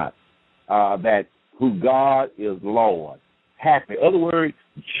whatnot, that who God is Lord. Happy. In other words,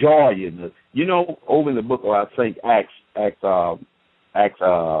 joyousness. You know, over in the book of, I think, Acts 8,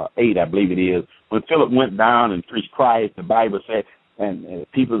 I believe it is, when Philip went down and preached Christ, the Bible said, and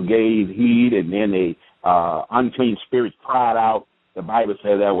people gave heed, and then the unclean spirits cried out. The Bible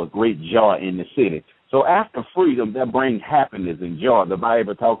said there was great joy in the city. So after freedom, that brings happiness and joy. The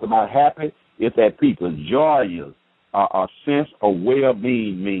Bible talks about happy is that people. Joy is a sense of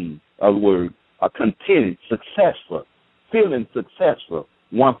well-being, means, in other words, a contented, successful, feeling successful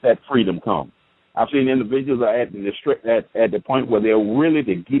once that freedom comes. I've seen individuals are at the point where they're really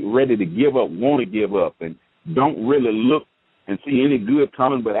ready to give up, want to give up, and don't really look and see any good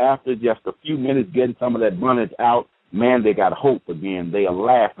coming. But after just a few minutes getting some of that bondage out, man, they got hope again. They are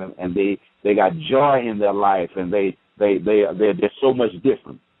laughing and they got joy in their life, and they're so much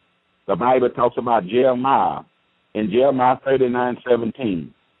different. The Bible talks about Jeremiah in Jeremiah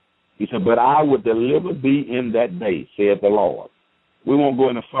 39:17. He said, but I will deliver thee in that day, saith the Lord. We won't go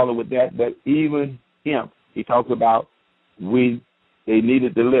any further with that, but even him, he talks about they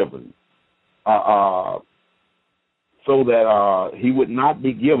needed deliverance. So that he would not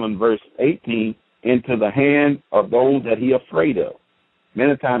be given, verse 18, into the hand of those that he afraid of.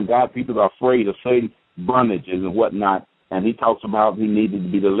 Many times God people are afraid of certain bondages and whatnot, and he talks about he needed to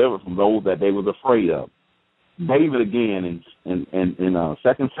be delivered from those that they was afraid of. David again in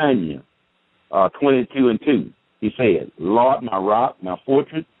 2 Samuel 22:2, he said, Lord, my rock, my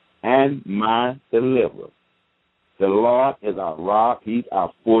fortress, and my deliverer. The Lord is our rock, he's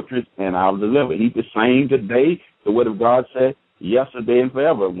our fortress, and our deliverer. He's the same today, the word of God said, yesterday and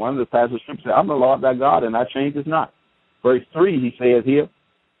forever. One of the passages of Scripture said, I'm the Lord thy God, and I change it not. Verse 3, he says here,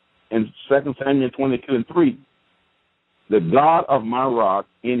 in 2 Samuel 22:3, the God of my rock,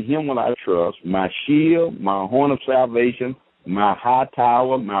 in him will I trust, my shield, my horn of salvation, my high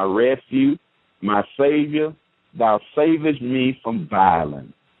tower, my refuge, my Savior, thou savest me from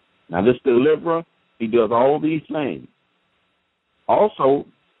violence. Now this deliverer, he does all these things. Also,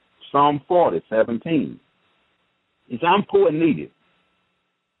 Psalm 40:17. He said, I'm poor and needy.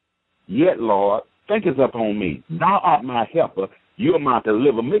 Yet, Lord, thinkest upon me. Thou art my helper. You are my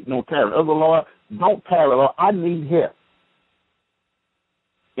deliverer. Make no tarry. Other Lord, don't tarry, Lord. I need help.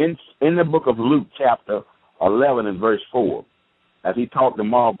 In the book of Luke, chapter 11 and verse 4, as he taught the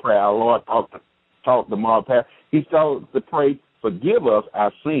moral prayer, our Lord taught the moral prayer, he told to pray, forgive us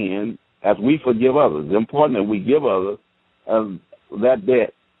our sins as we forgive others. It's important that we give others that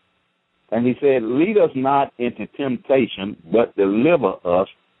debt. And he said, lead us not into temptation, but deliver us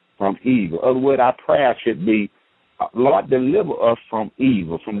from evil. In other words, our prayer should be, Lord, deliver us from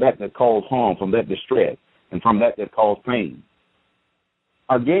evil, from that cause harm, from that distress, and from that cause pain.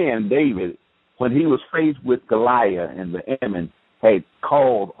 Again, David, when he was faced with Goliath and the enemy, had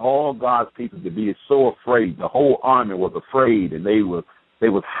called all God's people to be so afraid. The whole army was afraid, and they was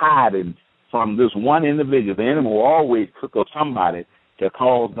hiding from this one individual. The enemy will always cook up somebody to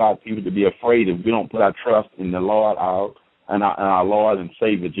cause God's people to be afraid if we don't put our trust in the Lord, our Lord and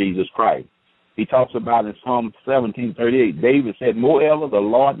Savior, Jesus Christ. He talks about in Psalm 17:38, David said, moreover, the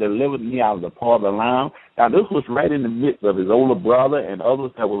Lord delivered me out of the paw of the lion. Now, this was right in the midst of his older brother and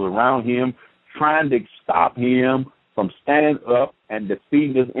others that was around him, trying to stop him from standing up and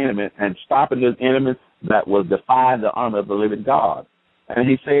defeating his enemy and stopping his enemy that was defying the honor of the living God. And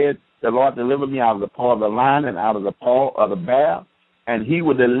he said, the Lord delivered me out of the paw of the lion and out of the paw of the bear, and he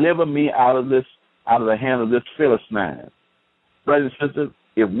will deliver me out of the hand of this Philistine. Brothers and sisters,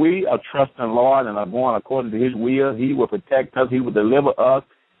 if we are trusting the Lord and are going according to his will, he will protect us, he will deliver us,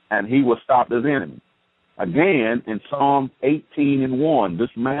 and he will stop his enemy. Again, in Psalm 18:1, this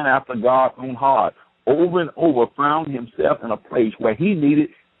man after God's own heart over and over found himself in a place where he needed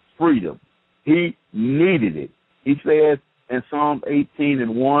freedom. He needed it. He says in Psalm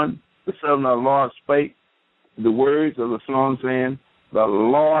 18:1, the servant of the Lord spake the words of the song saying, the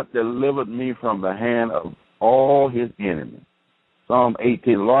Lord delivered me from the hand of all his enemies. Psalm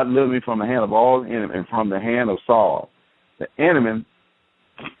 18, the Lord delivered me from the hand of all enemies and from the hand of Saul. The enemy,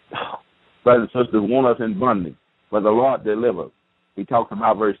 brothers and sisters, want us in bondage, but the Lord delivers. He talks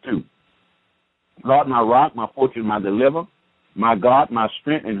about verse 2. Lord, my rock, my fortress, my deliverer, my God, my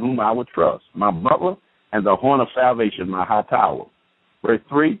strength, in whom I will trust, my butler and the horn of salvation, my high tower. Verse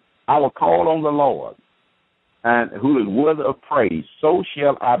 3, I will call on the Lord, and who is worthy of praise, so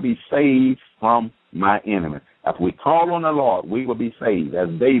shall I be saved from my enemy. If we call on the Lord, we will be saved, as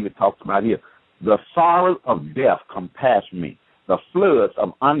David talks about here. The sorrows of death compassed me. The floods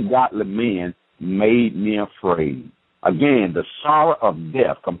of ungodly men made me afraid. Again, the sorrow of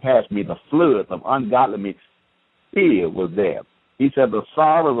death compassed me. The floods of ungodly men. Fear was there. He said, the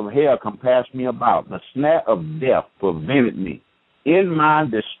sorrows of hell compassed me about. The snare of death prevented me. In my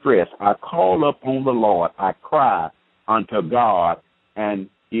distress, I called upon the Lord. I cried unto God, and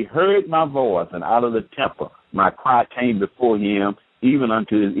he heard my voice, and out of the temple my cry came before him, even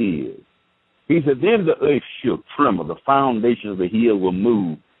unto his ears. He said, then the earth shook, trembled, the foundations of the hill were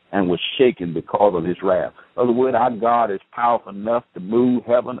moved and was shaken because of his wrath. In other words, our God is powerful enough to move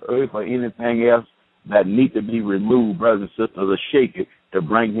heaven, earth, or anything else that need to be removed, brothers and sisters, or shake it to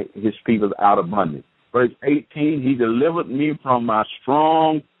bring his people out of bondage. Verse 18, he delivered me from my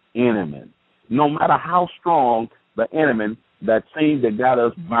strong enemy. No matter how strong the enemy that seems that got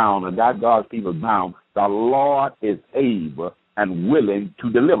us bound or got God's people bound, the Lord is able and willing to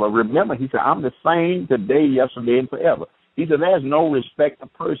deliver. Remember, he said, I'm the same today, yesterday, and forever. He said, there's no respect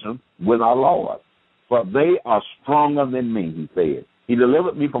of person with our Lord, for they are stronger than me, he said. He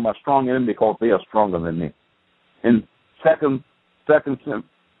delivered me from a strong enemy because they are stronger than me. In 2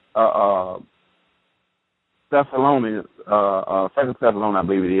 Thessalonians, 2 Thessalonians, I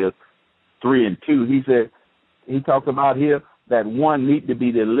believe it is, 3:2. He talks about here that one need to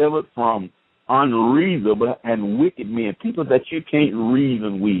be delivered from unreasonable and wicked men, people that you can't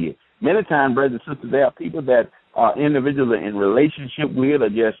reason with. Many times, brothers and sisters, there are people that individuals are in relationship with or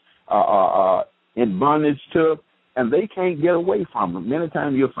just in bondage to, and they can't get away from them. Many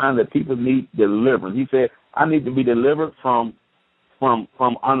times you'll find that people need deliverance. He said, I need to be delivered from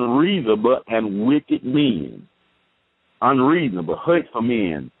unreasonable and wicked men. Unreasonable, hurtful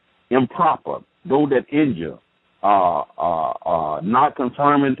men, improper, those that injure, not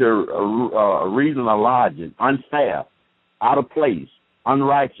conforming to reason or logic, unfair, out of place,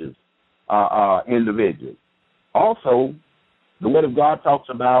 unrighteous individuals. Also, the Word of God talks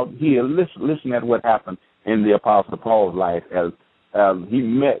about here, listen at what happened in the Apostle Paul's life as he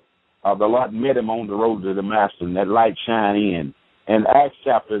met, the Lord met him on the road to Damascus, and that light shine in. In Acts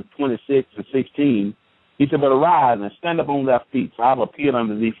chapter 26 and 16, he said, but arise and stand up on thy feet, for I have appeared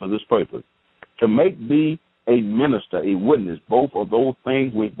unto thee for this purpose, to make thee a minister, a witness, both of those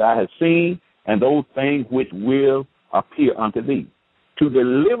things which thou hast seen and those things which will appear unto thee, to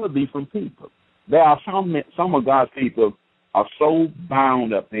deliver thee from people. There are some of God's people are so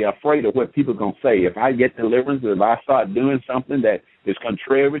bound up, they're afraid of what people are going to say. If I get deliverance, if I start doing something that is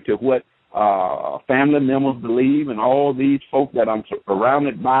contrary to what family members believe and all these folk that I'm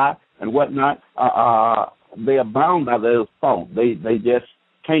surrounded by and whatnot, they are bound by those thoughts. They just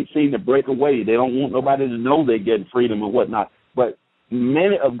can't seem to break away. They don't want nobody to know they're getting freedom and whatnot. But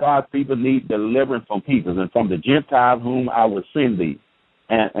many of God's people need deliverance from people and from the Gentiles whom I will send thee.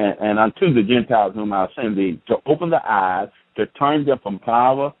 And unto the Gentiles whom I will send thee, to open the eyes, to turn them from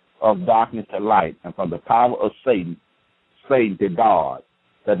power of darkness to light, and from the power of Satan to God,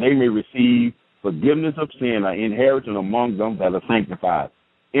 that they may receive forgiveness of sin or inheritance among them that are sanctified.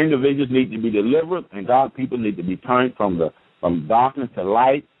 Individuals need to be delivered, and God's people need to be turned from darkness to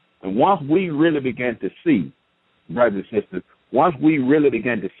light. And once we really begin to see, brothers and sisters, once we really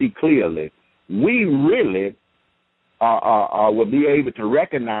begin to see clearly, we really will be able to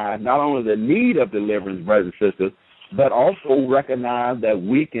recognize not only the need of deliverance, brothers and sisters, but also recognize that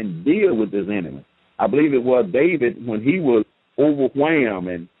we can deal with this enemy. I believe it was David, when he was overwhelmed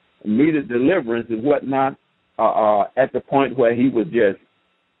and needed deliverance and whatnot, at the point where he was just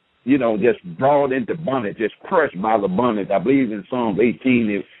brought into bondage, just crushed by the bondage. I believe in Psalm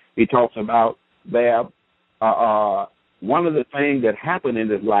 18, he talks about there. One of the things that happened in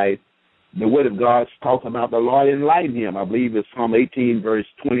his life, the Word of God talks about the Lord enlighten him. I believe it's Psalm 18, verse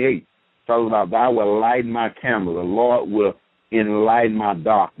 28. Talks about, thou wilt lighten my candle. The Lord will enlighten my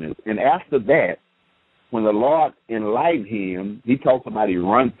darkness. And after that, when the Lord enlightened him, he talks about he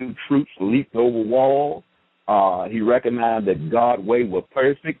run through troops, leaped over walls. He recognized that God's way was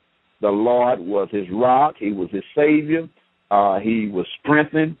perfect. The Lord was his rock. He was his Savior. He was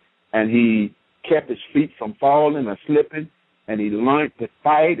strengthened, and he kept his feet from falling or slipping, and he learned to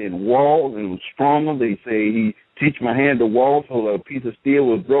fight and war and was stronger. They say he teach my hand to war, so a piece of steel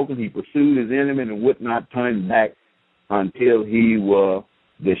was broken. He pursued his enemy and would not turn back until he was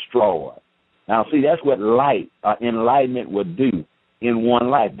destroyed. Now, see, that's what enlightenment would do in one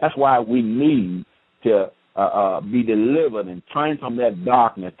life. That's why we need to be delivered and turn from that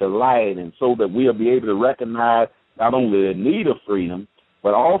darkness to light, and so that we'll be able to recognize not only the need of freedom,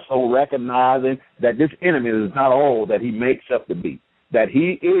 but also recognizing that this enemy is not all that he makes up to be, that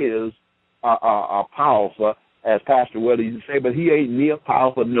he is powerful, as Pastor Willie used to say, but he ain't near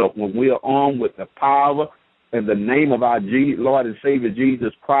powerful enough. When we are armed with the power in the name of our Lord and Savior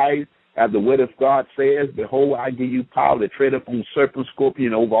Jesus Christ, as the Word of God says, behold, I give you power to tread upon serpent,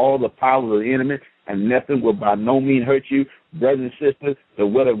 scorpion, over all the power of the enemy, and nothing will by no means hurt you. Brothers and sisters, the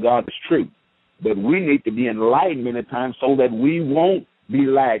Word of God is true. But we need to be enlightened many times so that we won't be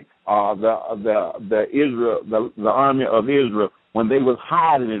like the army of Israel when they was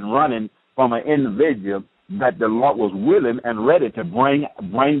hiding and running from an individual that the Lord was willing and ready to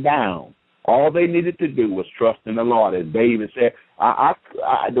bring down. All they needed to do was trust in the Lord. As David said,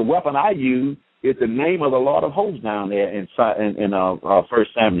 the weapon I use is the name of the Lord of hosts down there in 1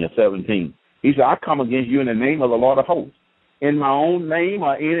 Samuel 17. He said, I come against you in the name of the Lord of hosts. In my own name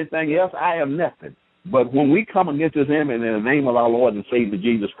or anything else, I am nothing. But when we come against this enemy in the name of our Lord and Savior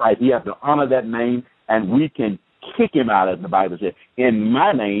Jesus Christ, we have to honor that name, and we can kick him out, as the Bible says. In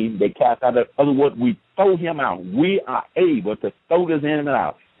my name, they cast out. In other words, we throw him out. We are able to throw this enemy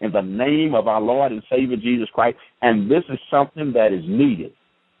out in the name of our Lord and Savior Jesus Christ, and this is something that is needed.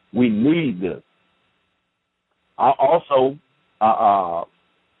 We need this. Also,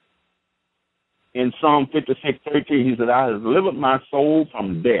 in Psalm 56:13, he said, I have delivered my soul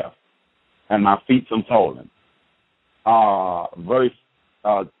from death and my feet from falling. Psalm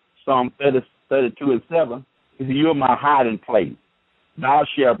 32:7, he said, you are my hiding place. Thou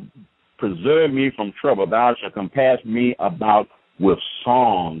shalt preserve me from trouble. Thou shalt compass me about with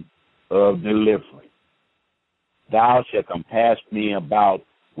songs of deliverance. Thou shalt compass me about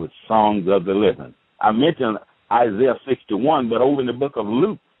with songs of deliverance. I mentioned Isaiah 61, but over in the book of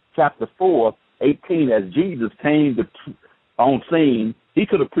Luke, chapter 4:18, as Jesus came on scene, he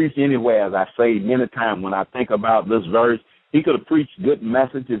could have preached anywhere, as I say many times when I think about this verse. He could have preached good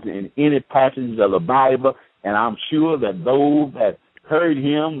messages in any passage of the Bible, and I'm sure that those that heard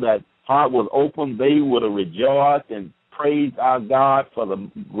him, that heart was open, they would have rejoiced and praised our God for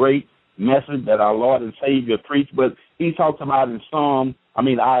the great message that our Lord and Savior preached. But he talks about in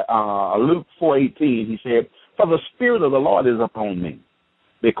Luke 4:18, he said, for the Spirit of the Lord is upon me,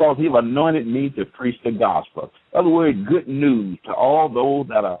 because he anointed me to preach the gospel. In other words, good news to all those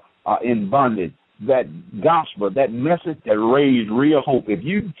that are in bondage. That gospel, that message that raised real hope. If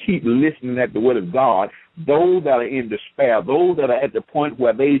you keep listening at the word of God, those that are in despair, those that are at the point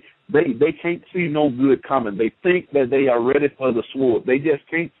where they can't see no good coming, they think that they are ready for the sword, they just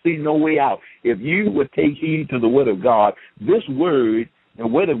can't see no way out. If you would take heed to the word of God, this word, the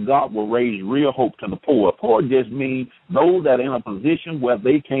word of God, will raise real hope to the poor. Poor just means those that are in a position where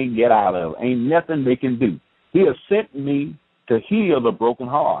they can't get out of. Ain't nothing they can do. He has sent me to heal the broken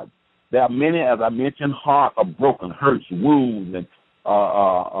heart. There are many, as I mentioned, heart are broken, hurts, wounds, and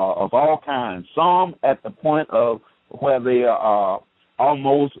of all kinds. Some at the point of where they are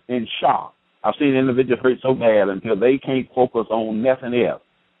almost in shock. I've seen individuals hurt so bad until they can't focus on nothing else.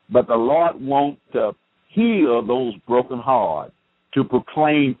 But the Lord wants to heal those broken hearts, to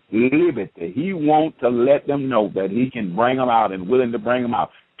proclaim liberty. He wants to let them know that he can bring them out and willing to bring them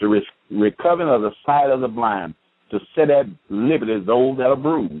out, to recover the sight of the blind, to set at liberty those that are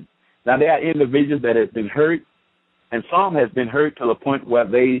bruised. Now, there are individuals that have been hurt, and some has been hurt to the point where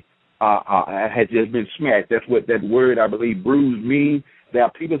they had just been smashed. That's what that word, I believe, bruised means. There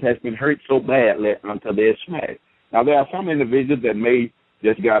are people that has been hurt so badly until they're smashed. Now, there are some individuals that may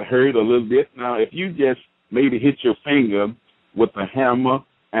just got hurt a little bit. Now, if you just maybe hit your finger with a hammer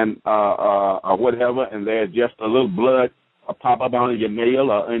and or whatever, and there's just a little blood pop up on your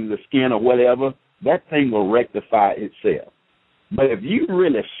nail or in the skin or whatever, that thing will rectify itself. But if you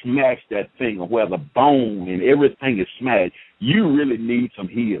really smash that finger where the bone and everything is smashed, you really need some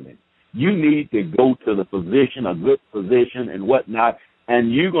healing. You need to go to the physician, a good physician and whatnot,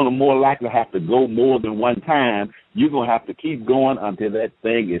 and you're going to more likely have to go more than one time. You're going to have to keep going until that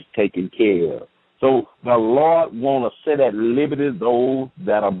thing is taken care of. So the Lord wants to set at liberty those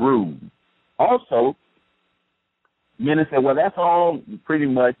that are bruised. Also, many say, well, that's all pretty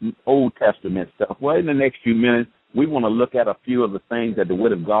much Old Testament stuff. Well, in the next few minutes, we want to look at a few of the things that the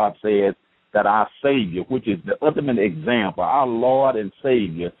Word of God says that our Savior, which is the ultimate example, our Lord and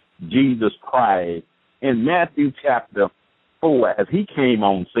Savior, Jesus Christ, in Matthew chapter 4, as he came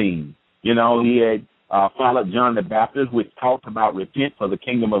on scene, he had followed John the Baptist, which talked about repent for the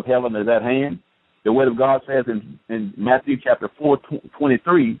kingdom of heaven is at hand. The Word of God says in Matthew chapter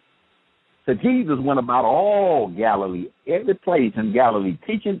 4:23, that Jesus went about all Galilee, every place in Galilee,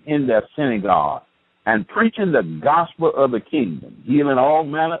 teaching in their synagogue, and preaching the gospel of the kingdom, healing all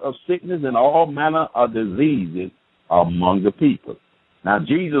manner of sickness and all manner of diseases among the people. Now,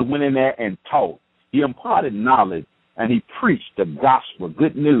 Jesus went in there and taught. He imparted knowledge, and he preached the gospel,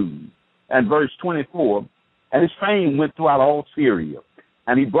 good news. And verse 24, and his fame went throughout all Syria,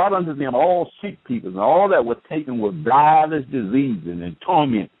 and he brought unto them all sick people, and all that were taken with divers diseases and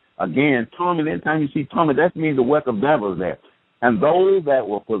torment. Again, torment, anytime you see torment, that means the work of devils there. And those that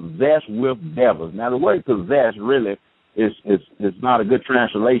were possessed with devils. Now, the word possessed really is not a good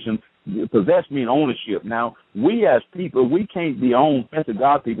translation. Possessed means ownership. Now, we as people, we can't be owned, especially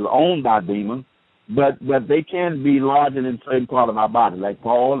God people, owned by demons, but they can be lodged in certain part of our body, like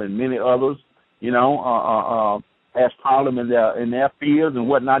Paul and many others, has problem in their fields and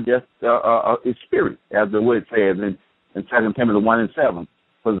whatnot, just its spirit, as the word says in 2 Timothy 1:7,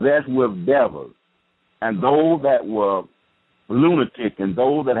 possessed with devils, and those that were lunatic and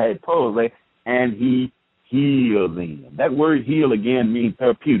those that had palsy, and he healed them. That word heal again means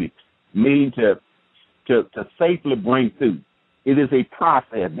therapeutic, means to safely bring through. It is a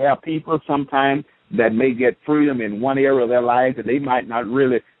process. There are people sometimes that may get freedom in one area of their life that they might not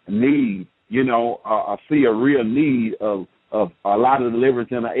really need, see a real need of a lot of deliverance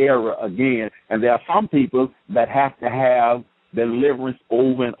in an area again. And there are some people that have to have deliverance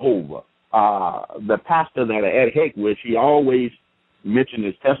over and over. The pastor that I had heck with, he always mentioned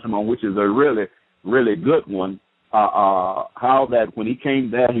his testimony, which is a really really good one. How that when he came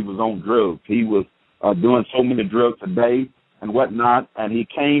there, he was on drugs. He was doing so many drugs a day and whatnot, and he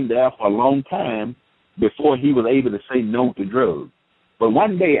came there for a long time before he was able to say no to drugs. But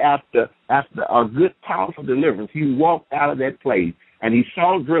one day after a good powerful deliverance, he walked out of that place and he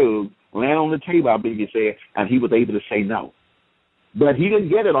saw drugs laying on the table, I believe he said, and he was able to say no. But he didn't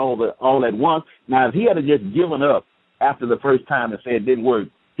get it all at once. Now, if he had just given up after the first time and said it didn't work,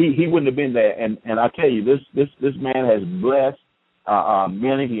 he wouldn't have been there. And I tell you, this man has blessed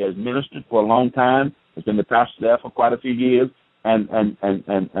many. He has ministered for a long time. He's been the pastor there for quite a few years, and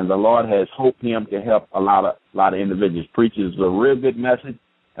the Lord has hoped him to help a lot of individuals. Preaches a real good message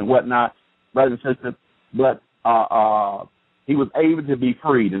and whatnot, brothers and sisters. But he was able to be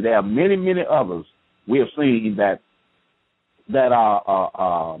freed, and there are many others we have seen that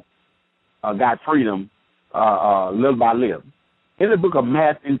got freedom little by little. In the book of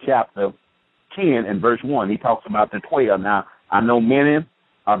Matthew, chapter 10 and verse 1, he talks about the 12. Now, I know many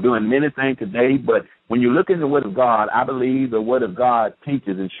are doing many things today, but when you look in the Word of God, I believe the Word of God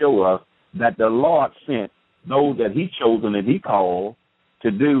teaches and shows us that the Lord sent those that He chosen and He called to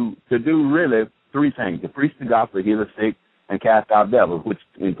do really three things: to preach the gospel, heal the sick, and cast out devils, which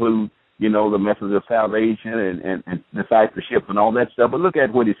include, the message of salvation and discipleship and all that stuff. But look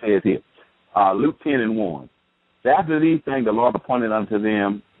at what He says here, Luke 10 and 1. After these things, the Lord appointed unto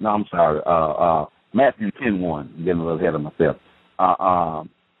them. No, I'm sorry. Matthew 10:1. I'm getting a little ahead of myself.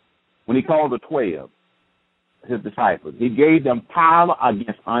 When He called the 12, His disciples, He gave them power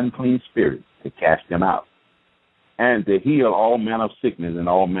against unclean spirits to cast them out, and to heal all manner of sickness and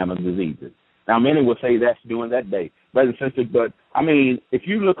all manner of diseases. Now, many will say that's doing that day, brothers and sisters. But I mean, if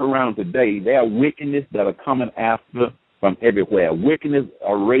you look around today, there are wickedness that are coming after from everywhere. Wickedness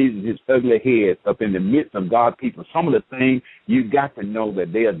are raising his ugly head up in the midst of God's people. Some of the things you got to know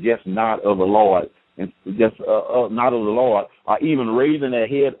that they are just not of the Lord, and just not of the Lord, or even raising their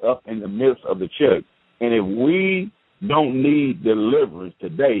head up in the midst of the church. And if we don't need deliverance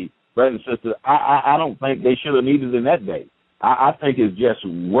today, brothers and sisters, I don't think they should have needed it in that day. I think it's just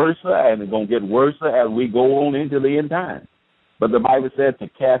worse, and it's going to get worse as we go on into the end time. But the Bible says to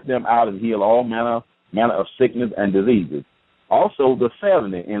cast them out and heal all manner of sickness and diseases. Also, the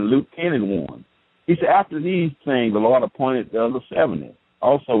 70 in Luke 10 and 1. He said, after these things, the Lord appointed the other 70.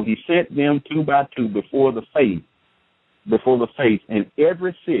 Also, He sent them 2 by 2 before the face in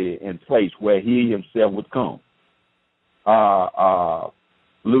every city and place where He Himself would come.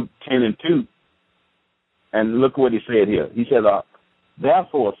 Luke 10 and 2. And look what He said here. He said,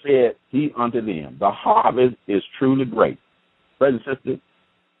 therefore said He unto them, the harvest is truly great. Brothers and sisters,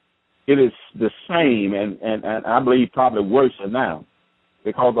 it is the same, and I believe probably worse now,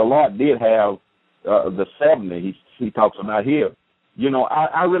 because the Lord did have the 70 he talks about here.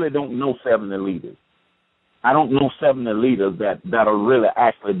 I really don't know 70 leaders. I don't know 70 leaders that are really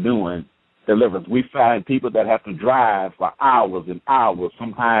actually doing deliverance. We find people that have to drive for hours and hours,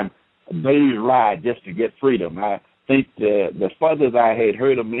 sometimes a day's ride just to get freedom. I think the furthest I had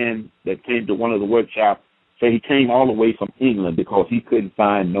heard of men that came to one of the workshops say he came all the way from England because he couldn't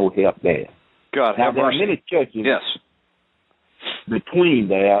find no help there. God have mercy. There are many churches yes. between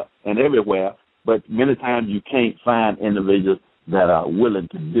there and everywhere, but many times you can't find individuals that are willing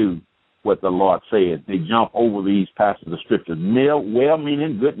to do what the Lord said. They jump over these passages of Scripture.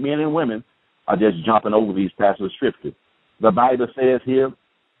 Well-meaning, good men and women are just jumping over these passages of Scripture. The Bible says here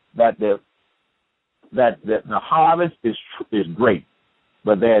that the harvest is great,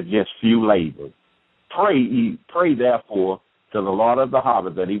 but there are just few laborers. Pray therefore to the Lord of the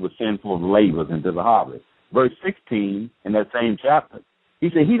harvest that He would send forth laborers into the harvest. Verse 16 in that same chapter, He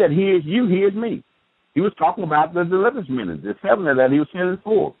said, he that hears you hears me. He was talking about the deliverance ministry, the 70 that He was sending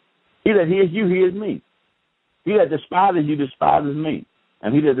forth. He that hears you hears me. He that despises you despises me.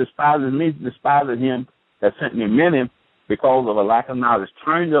 And he that despises me despises Him that sent me. Many, because of a lack of knowledge,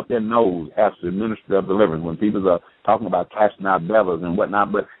 turned up their nose as the ministry of deliverance when people are talking about casting out devils and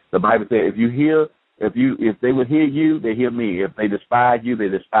whatnot. But the Bible says, if they would hear you, they hear me. If they despise you, they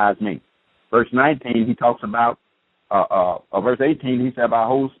despise me. Verse 19, he talks about, verse 18, he said,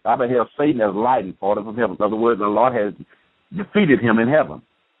 I beheld Satan as lightning falling from heaven. In other words, the Lord has defeated him in heaven.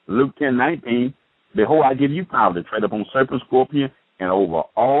 Luke 10:19, behold, I give you power to tread upon serpents, scorpion, and over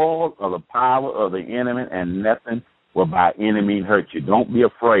all of the power of the enemy, and nothing will by any means hurt you. Don't be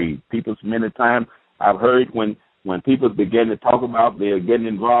afraid. People, many times I've heard when people begin to talk about they're getting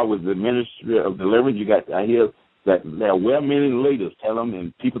involved with the ministry of deliverance, I hear that there are well-meaning leaders tell them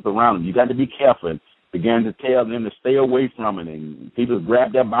and people around them, you got to be careful, and begin to tell them to stay away from it. And people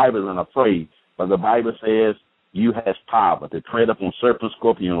grab their Bibles and are afraid. But the Bible says you has power to tread upon serpents,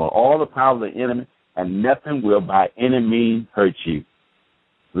 scorpions, or all the power of the enemy, and nothing will by any means hurt you.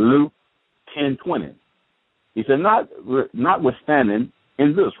 Luke 10:20. He said, notwithstanding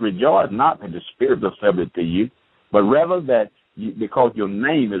in this, rejoice not that the spirits are subject to you, but rather that because your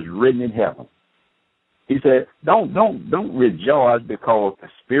name is written in heaven. He said, don't rejoice because the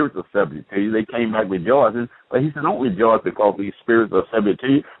spirits are subject to you. They came back rejoicing, but he said, don't rejoice because these spirits are subject to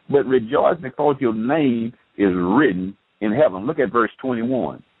you, but rejoice because your name is written in heaven. Look at verse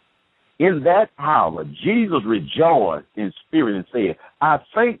 21. In that hour, Jesus rejoiced in spirit and said, I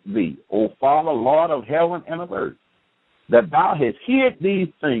thank thee, O Father, Lord of heaven and of earth, that thou hast hid these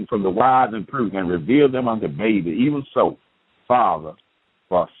things from the wise and prudent and revealed them unto babes. Even so, Father,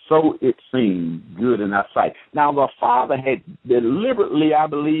 for so it seemed good in thy sight. Now, the Father had deliberately, I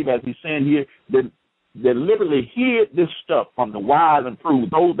believe, as he's saying here, deliberately hid this stuff from the wise and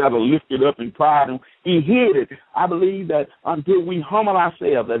prudent, those that are lifted up in pride. And he hid it. I believe that until we humble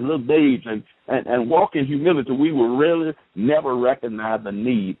ourselves as little babes and walk in humility, we will really never recognize the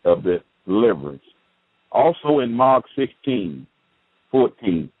need of the deliverance. Also in Mark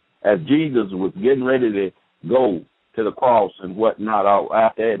 16:14, as Jesus was getting ready to go to the cross and whatnot,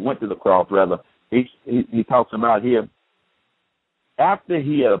 after he went to the cross, rather, he talks about here, after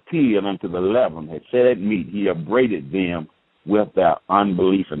he had appeared unto the 11, had said at meat, he upbraided them with their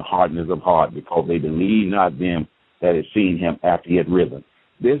unbelief and hardness of heart, because they believed not them that had seen him after he had risen.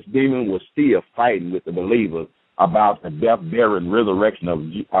 This demon was still fighting with the believers about the death, burial, and resurrection of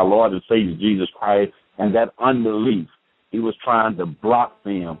our Lord and Savior Jesus Christ, and that unbelief. He was trying to block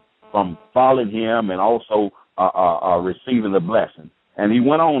them from following him and also receiving the blessing. And he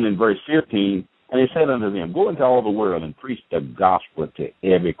went on in verse 15, and he said unto them, go into all the world and preach the gospel to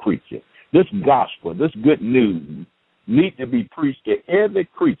every creature. This gospel, this good news, need to be preached to every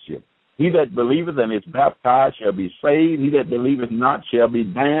creature. He that believeth and is baptized shall be saved. He that believeth not shall be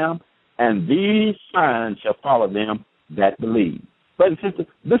damned. And these signs shall follow them that believe. Brothers and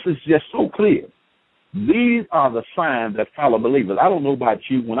sisters, this is just so clear. These are the signs that follow believers. I don't know about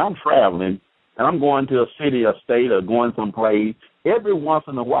you. When I'm traveling and I'm going to a city or state or going someplace, every once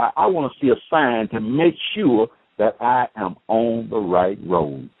in a while I want to see a sign to make sure that I am on the right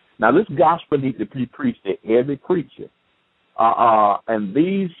road. Now, this gospel needs to be preached to every creature. And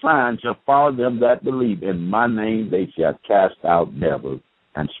these signs shall follow them that believe. In my name they shall cast out devils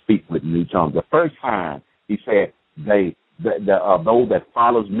and speak with new tongues. The first sign, he said, those that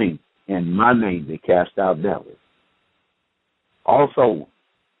follows me, in my name they cast out devils. Also,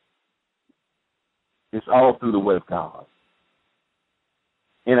 it's all through the word of God.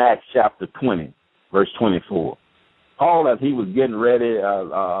 In Acts chapter 20, verse 24, Paul, as he was getting ready,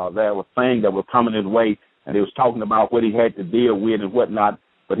 there were things that were coming his way, and he was talking about what he had to deal with and whatnot.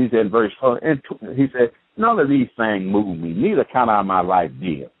 But he said in verse 4, he said, none of these things move me, neither count I my life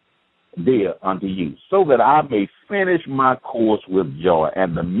dear unto you, so that I may finish my course with joy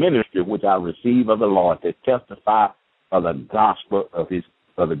and the ministry which I receive of the Lord, to testify of the gospel of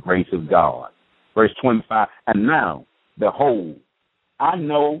the grace of God. Verse 25, and now, behold, I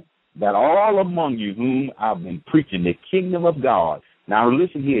know that all among you whom I've been preaching the kingdom of God. Now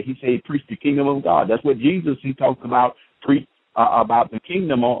listen here, he said preach the kingdom of God. That's what Jesus, he talks about, preach about the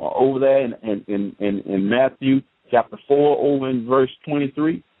kingdom over there in Matthew chapter 4 over in verse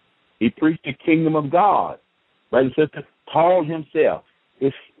 23. He preached the kingdom of God. Brothers and sisters, Paul himself,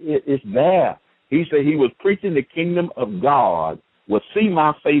 it's there. He said he was preaching the kingdom of God, will see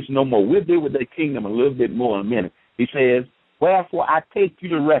my face no more. We'll deal with the kingdom a little bit more in a minute. He says, wherefore I take you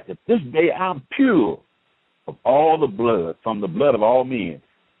to record, this day I'm pure of all the blood, from the blood of all men.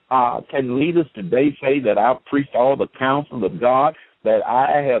 Can leaders today say that I've preached all the counsel of God, that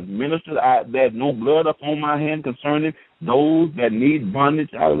I have ministered, there's no blood upon my hand concerning those that need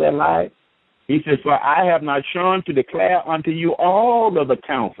bondage out of their life? He says, for I have not shunned to declare unto you all of the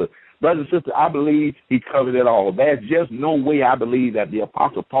counsel. Brothers and sisters, I believe he covered it all. There's just no way I believe that the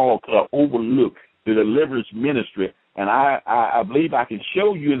Apostle Paul could have overlooked the deliverance ministry. And I believe I can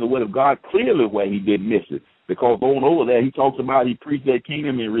show you in the Word of God clearly where he did miss it. Because going over there, he talks about he preached that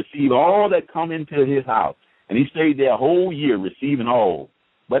kingdom and received all that come into his house. And he stayed there a whole year receiving all.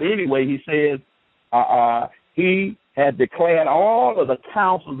 But anyway, he says he had declared all of the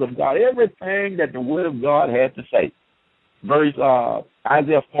counsels of God, everything that the Word of God had to say. Verse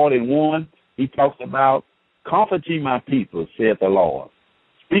Isaiah 41, he talks about, comfort ye my people, saith the Lord.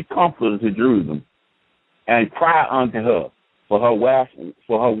 Speak comfort to Jerusalem, and cry unto her, for her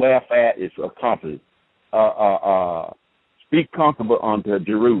welfare is accomplished. Speak comfort unto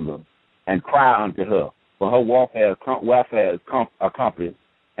Jerusalem, and cry unto her, for her welfare is accomplished,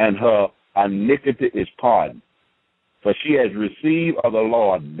 and her iniquity is pardoned. for she has received of the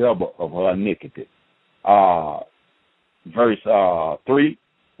Lord double of her iniquity. Verse 3,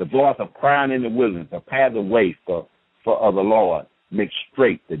 the voice of crying in the wilderness, prepare the way for the Lord, make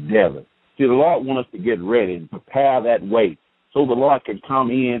straight the desert. See, the Lord wants us to get ready and prepare that way so the Lord can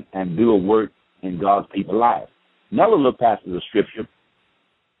come in and do a work in God's people's lives. Another little passage of Scripture,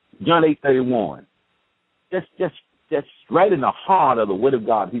 John 8:31. Just right in the heart of the Word of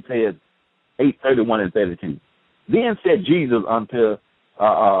God. He says, 8:31 and 32. Then said Jesus unto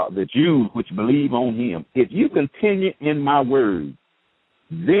the Jews which believe on him, if you continue in my word,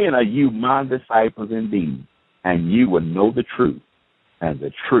 then are you my disciples indeed, and you will know the truth, and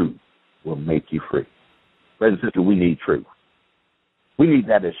the truth will make you free. Brothers and sisters, we need truth. We need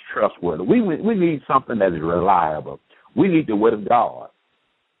that is trustworthy. We need something that is reliable. We need the Word of God.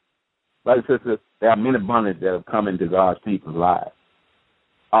 Brothers and sisters, there are many abundance that have come into God's people's lives.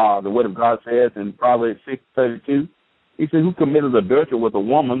 The Word of God says in Proverbs 6:32, he says, who committed adultery with a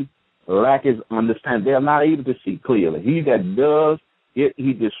woman lack his understanding. They are not able to see clearly. He that does it,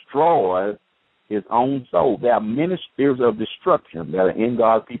 he destroys his own soul. There are many spirits of destruction that are in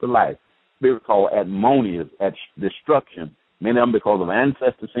God's people's life. Spirits called admonious, at destruction. Many of them because of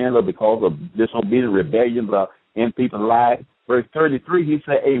ancestor sins or because of disobedient rebellions in people's lives. Verse 33, he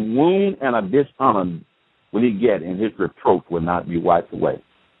said, a wound and a dishonor will he get, and his reproach will not be wiped away.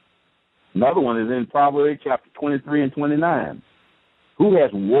 Another one is in Proverbs chapter 23 and 29. Who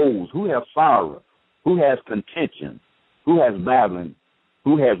has woes? Who has sorrow? Who has contention? Who has battling?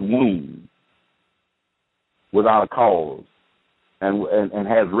 Who has wounds without a cause? And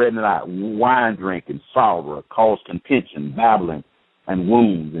has reddened out, wine drinking, sorrow, cause contention, babbling, and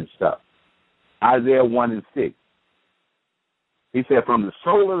wounds and stuff. Isaiah 1 and 6. He said, from the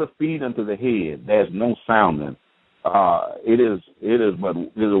sole of the feet unto the head, there's no sounding. It is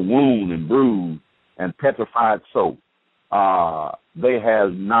a wound and bruise and petrified soul. They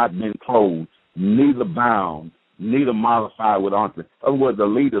have not been clothed, neither bound, neither modified with ointment. In other words, the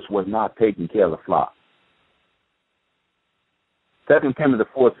leaders was not taking care of the flock. 2 Timothy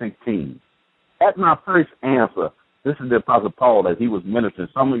 4:16. At my first answer, this is the Apostle Paul as he was ministering.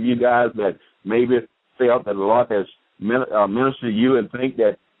 Some of you guys that maybe felt that the Lord has ministered to you and think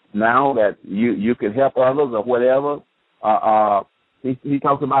that now that you can help others or whatever, he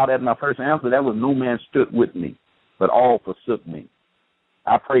talks about at my first answer, that was no man stood with me, but all forsook me.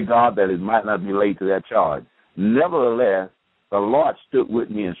 I pray God that it might not be laid to that charge. Nevertheless, the Lord stood with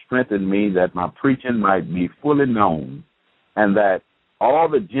me and strengthened me that my preaching might be fully known, and that all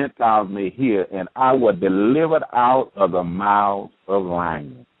the Gentiles may hear, and I was delivered out of the mouths of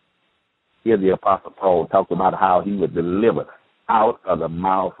lions. Here the Apostle Paul talks about how he was delivered out of the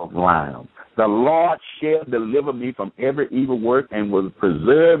mouth of lions. The Lord shall deliver me from every evil work and will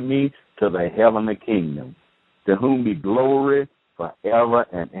preserve me to the heavenly kingdom, to whom be glory forever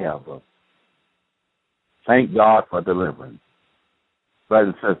and ever. Thank God for deliverance.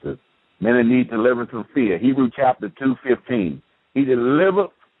 Brothers and sisters, many need deliverance from fear. Hebrews chapter 2:15. He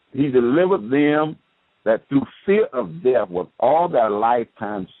delivered them that through fear of death was all their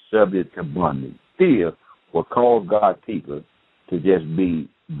lifetime subject to bondage. Fear will cause God's people to just be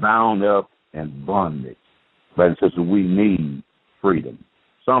bound up in bondage. Brothers and sisters, we need freedom.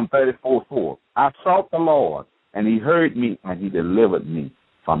 Psalm 34:4. I sought the Lord, and he heard me, and he delivered me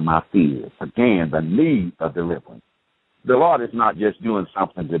from my fears. Again, the need of deliverance. The Lord is not just doing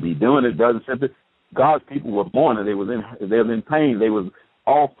something to be doing it, brothers and sisters. God's people were born and they was in pain. They was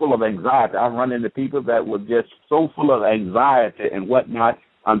all full of anxiety. I run into people that were just so full of anxiety and whatnot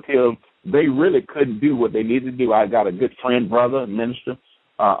until they really couldn't do what they needed to do. I got a good friend, brother, minister,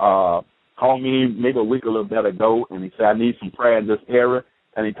 called me maybe a week a little bit ago, and he said, I need some prayer in this area.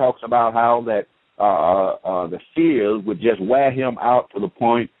 And he talks about how that the fears would just wear him out to the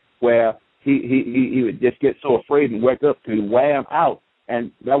point where he would just get so afraid and wake up to wear him out.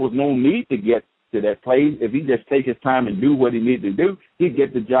 And there was no need to get to that place. If he just take his time and do what he needed to do, he'd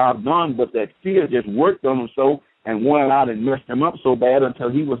get the job done. But that fear just worked on him so and went out and messed him up so bad until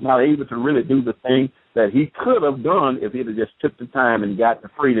he was not able to really do the thing that he could have done if he'd have just took the time and got the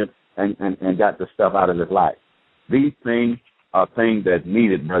freedom and got the stuff out of his life. These things are things that's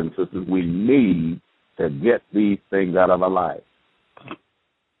needed, brothers and sisters. We need to get these things out of our life.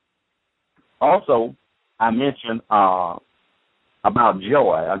 Also, I mentioned about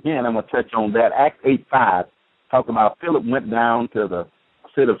joy. Again, I'm going to touch on that. Acts 8:5 talks about Philip went down to the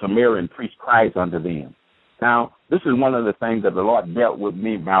city of Samaria and preached Christ unto them. Now, this is one of the things that the Lord dealt with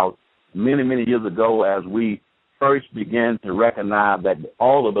me about many, many years ago as we first began to recognize that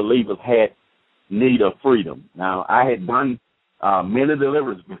all the believers had need of freedom. Now, I had done many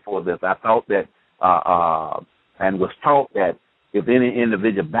deliverances before this. I thought that and was taught that if any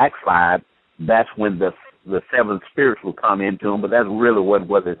individual backslide, that's when the seven spirits will come into them. But that's really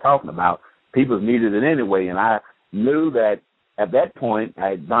what they're talking about. People needed it anyway, and I knew that at that point I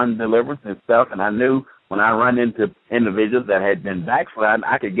had done deliverance and stuff, and I knew when I run into individuals that had been backsliding,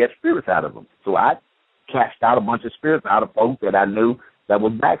 I could get spirits out of them. So I cast out a bunch of spirits out of folks that I knew that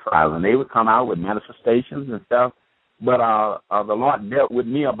was backsliding, and they would come out with manifestations and stuff. But the Lord dealt with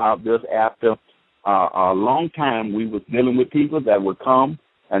me about this after a long time. We was dealing with people that would come,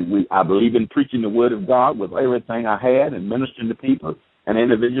 and I believe in preaching the word of God with everything I had and ministering to people. And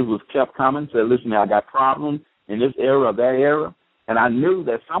individuals kept coming, said, listen, I got problems in this area or that area. And I knew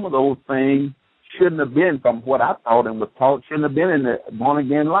that some of those things shouldn't have been, from what I thought and was taught, shouldn't have been in the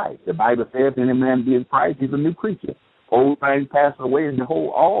born-again life. The Bible says, if any man be in Christ, he's a new creature. Old things pass away, and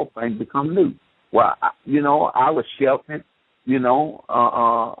behold, all things become new. Well, I was sheltered, in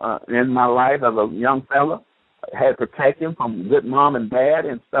my life as a young fella. Had protection from good mom and dad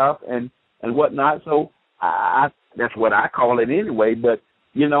and stuff and whatnot. So that's what I call it anyway. But,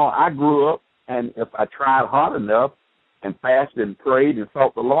 I grew up, and if I tried hard enough and fasted and prayed and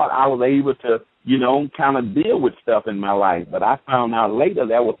sought the Lord, I was able to, kind of deal with stuff in my life. But I found out later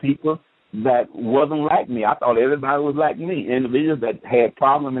there were people that wasn't like me. I thought everybody was like me, individuals that had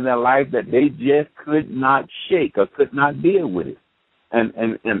problems in their life that they just could not shake or could not deal with it. And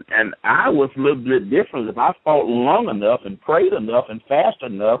I was a little bit different. If I fought long enough and prayed enough and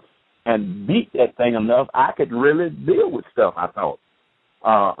fasted enough and beat that thing enough, I could really deal with stuff, I thought.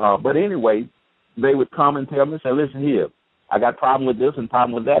 But anyway, they would come and tell me, say, listen here, I got a problem with this and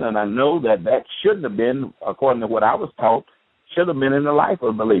problem with that, and I know that shouldn't have been, according to what I was taught, should have been in the life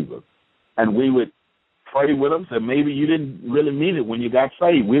of believers. And we would pray with them, say, maybe you didn't really mean it when you got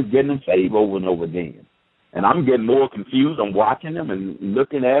saved. We're getting them saved over and over again. And I'm getting more confused. I'm watching them and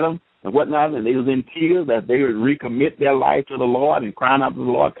looking at them and whatnot, and they was in tears that they would recommit their life to the Lord and crying out to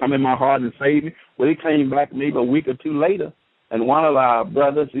the Lord, come in my heart and save me. Well, he came back maybe a week or two later, and one of our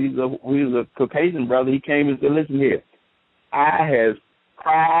brothers, he's a Caucasian brother, he came and said, listen here, I have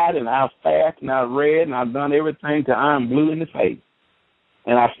cried and I've fasted and I've read and I've done everything till I'm blue in the face,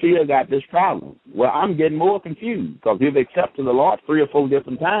 and I still got this problem. Well, I'm getting more confused because he's accepted the Lord 3 or 4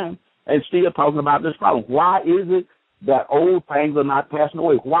 different times and still talking about this problem. Why is it that old things are not passing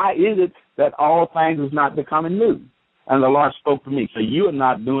away? Why is it that all things is not becoming new? And the Lord spoke to me, so you are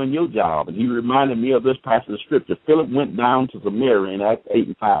not doing your job. And he reminded me of this passage of Scripture. Philip went down to Samaria in Acts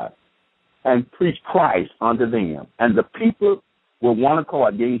 8:5 and preached Christ unto them. And the people with one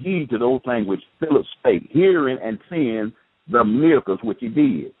accord gave heed to those things which Philip spake, hearing and seeing the miracles which he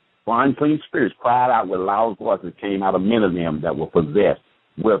did. For unclean spirits cried out with loud voices that came out of many of them that were possessed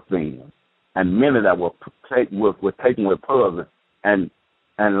with them, and many that were taken with palsy and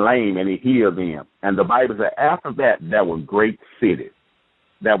lame, and he healed them. And the Bible said after that there were great cities.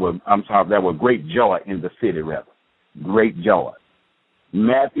 There were great joy in the city, rather. Great joy.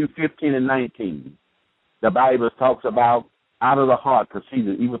 Matthew 15 and 19. The Bible talks about out of the heart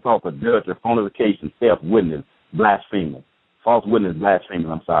proceeds evil thoughts, adultery, fornication, theft, witness, blasphemy. False witness, blasphemy,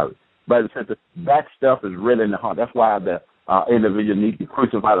 But it says that stuff is really in the heart. That's why the individual needs to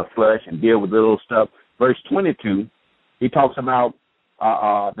crucify the flesh and deal with little stuff. Verse 22, he talks about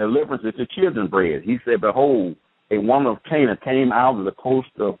deliverance is the children's bread. He said, behold, a woman of Canaan came out of the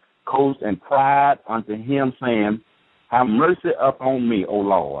coast and cried unto him, saying, have mercy upon me, O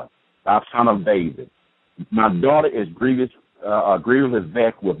Lord, thou son of David. My daughter is grievously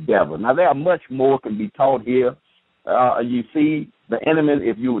vexed with devil. Now, there are much more can be taught here. You see, the enemy,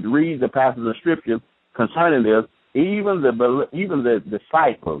 if you would read the passage of Scripture concerning this, even the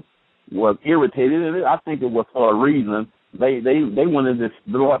disciples was irritated, and I think it was for a reason. They wanted the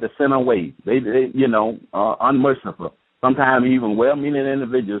Lord to send away. They unmerciful. Sometimes even well-meaning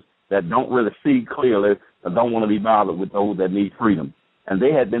individuals that don't really see clearly or don't want to be bothered with those that need freedom. And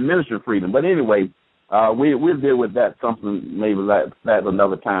they had been ministering freedom. But anyway, we'll deal with that something maybe like that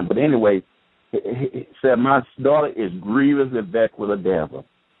another time. But anyway, he said, my daughter is grievously vexed with the devil.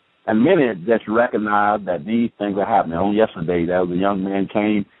 And many just recognize that these things are happening. On yesterday, there was a young man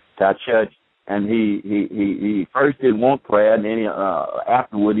came to our church, and he first didn't want prayer, and then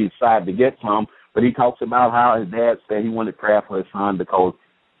afterward he decided to get some. But he talks about how his dad said he wanted prayer for his son because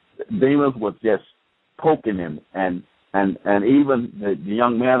demons was just poking him. And even the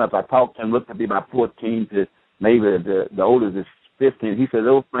young man, as I talked to him, looked to be about 14 to maybe the oldest is 15. He said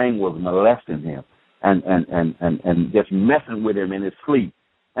those things was molesting him and just messing with him in his sleep.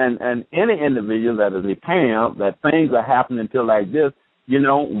 And any individual that is a parent, that things are happening to like this,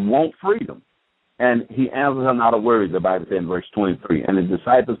 want freedom. And he answered her not a word, the Bible said in verse 23. And the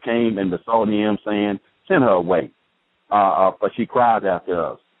disciples came and besought him, saying, send her away, for she cried after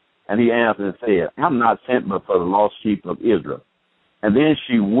us. And he answered and said, I'm not sent but for the lost sheep of Israel. And then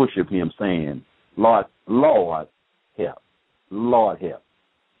she worshipped him, saying, Lord, help. Lord, help.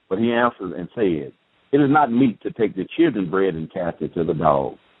 But he answered and said, it is not meet to take the children's bread and cast it to the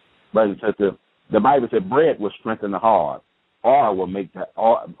dogs. But it says the Bible said bread will strengthen the heart, or will make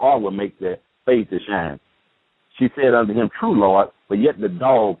the faith to shine. She said unto him, true, Lord, but yet the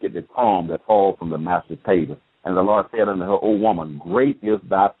dog get the crumb that fall from the master's table. And the Lord said unto her, O woman, great is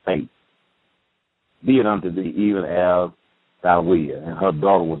thy faith. Be it unto thee even as thou wilt. And her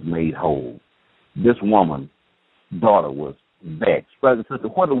daughter was made whole. This woman's daughter was vexed. Brothers and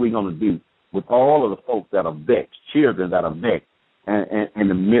sisters, what are we going to do with all of the folks that are vexed, children that are vexed in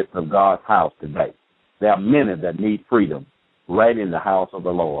the midst of God's house today? There are many that need freedom right in the house of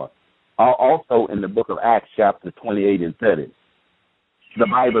the Lord. Also in the book of Acts chapter 28 and 30, the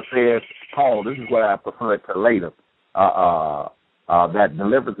Bible says, Paul, this is what I prefer to later, that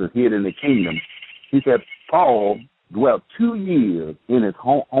deliverance is hid in the kingdom. He said, Paul dwelt 2 years in his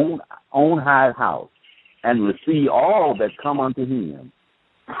own high house and received all that come unto him,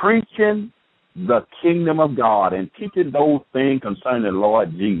 preaching the kingdom of God and teaching those things concerning the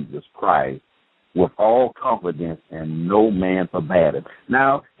Lord Jesus Christ with all confidence, and no man forbade it.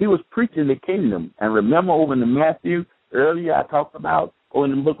 Now, he was preaching the kingdom. And remember over in Matthew, earlier I talked about, or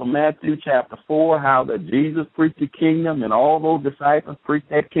in the book of Matthew chapter 4, how that Jesus preached the kingdom and all those disciples preached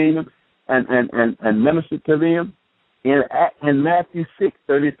that kingdom and ministered to them. In Matthew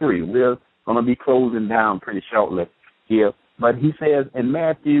 6:33, we're going to be closing down pretty shortly here, but he says in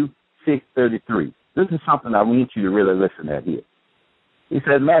Matthew 6:33, this is something I want you to really listen at here. He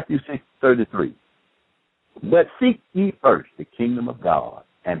says, Matthew 6:33, but seek ye first the kingdom of God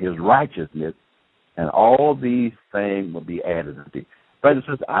and his righteousness, and all these things will be added unto you. Brothers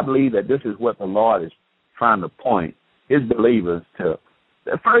and sisters, I believe that this is what the Lord is trying to point his believers to.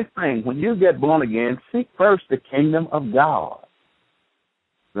 The first thing, when you get born again, seek first the kingdom of God.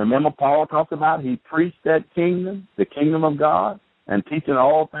 Remember Paul talked about he preached that kingdom, the kingdom of God, and teaching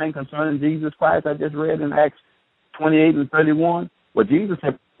all things concerning Jesus Christ. I just read in Acts 28 and 31. Well, Jesus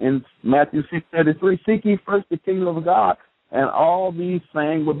said in Matthew 6:33, seek ye first the kingdom of God, and all these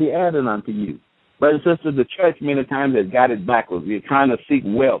things will be added unto you. Brothers and sisters, the church many times has got it backwards. We're trying to seek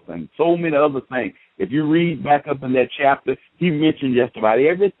wealth and so many other things. If you read back up in that chapter, he mentioned just about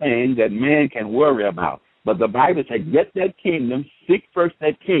everything that man can worry about. But the Bible says, get that kingdom, seek first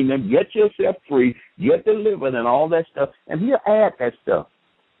that kingdom, get yourself free, get delivered and all that stuff, and he'll add that stuff.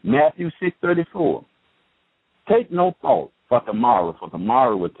 Matthew 6:34, take no thought for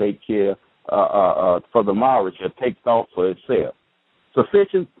tomorrow will take care, for tomorrow shall take thought for itself.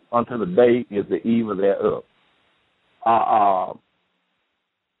 Sufficient unto the day is the evil thereof.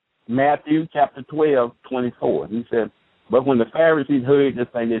 Matthew chapter 12:24, he said, but when the Pharisees heard this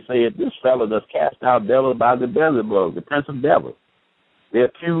thing, they said, this fellow does cast out devils by the Beelzebub, the prince of devils. They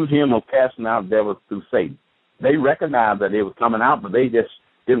accused him of casting out devils through Satan. They recognized that it was coming out, but they just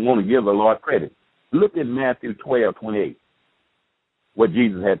didn't want to give the Lord credit. Look at Matthew 12:28, what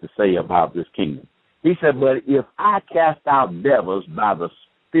Jesus had to say about this kingdom. He said, but if I cast out devils by the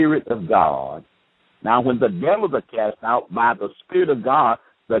Spirit of God, now when the devils are cast out by the Spirit of God,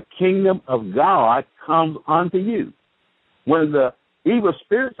 the kingdom of God comes unto you. When the evil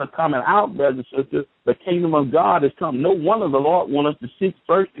spirits are coming out, brothers and sisters, the kingdom of God is coming. No wonder the Lord wants us to seek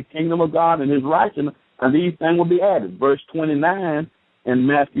first the kingdom of God and his righteousness, and these things will be added. Verse 29 in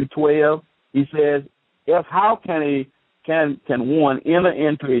Matthew 12, he says, if how can one enter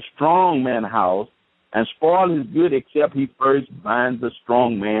into a strong man's house and spoil his good except he first binds the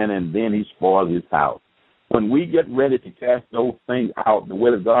strong man and then he spoils his house? When we get ready to cast those things out, the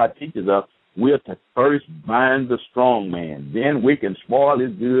word of God teaches us we're to first bind the strong man. Then we can spoil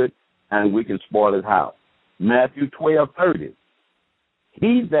his good and we can spoil his house. Matthew 12:30.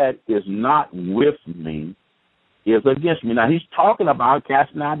 He that is not with me is against me. Now, he's talking about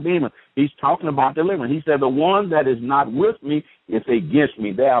casting out demons. He's talking about deliverance. He said, the one that is not with me is against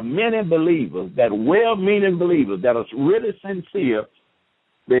me. There are many believers, that well-meaning believers, that are really sincere,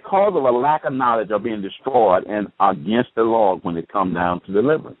 because of a lack of knowledge, are being destroyed and are against the Lord when it comes down to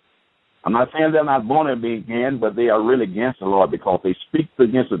deliverance. I'm not saying they're not born again, but they are really against the Lord because they speak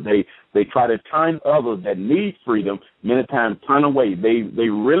against it. They try to turn others that need freedom, many times turn away. They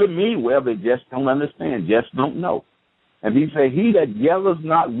really mean well, they just don't understand, just don't know. And he said, he that gathers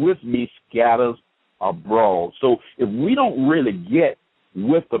not with me scatters abroad. So if we don't really get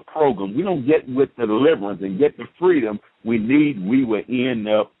with the program, we don't get with the deliverance and get the freedom we will end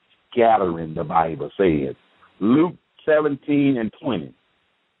up scattering, the Bible says. Luke 17:20.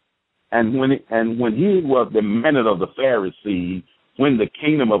 And when he was demanded of the Pharisees when the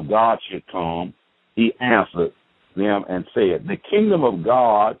kingdom of God should come, he answered them and said, the kingdom of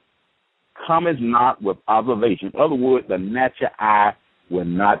God cometh not with observation. In other words, the natural eye will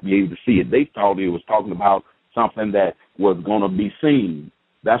not be able to see it. They thought he was talking about something that was going to be seen.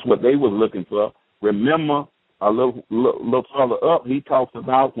 That's what they was looking for. Remember, a little further up, he talks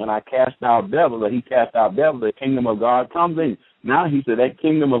about when I cast out devils, or he cast out devils, the kingdom of God comes in. Now he said that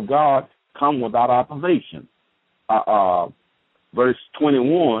kingdom of God come without opposition. Verse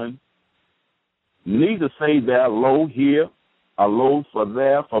 21, neither say there, lo here, or lo for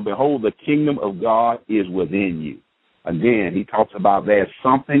there, for behold, the kingdom of God is within you. Again, he talks about there's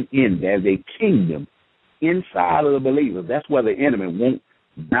something in there, there's a kingdom inside of the believer. That's where the enemy won't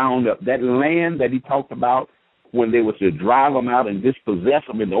bound up. That land that he talked about when they were to drive them out and dispossess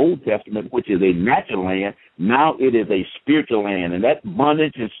them in the Old Testament, which is a natural land, now it is a spiritual land. And that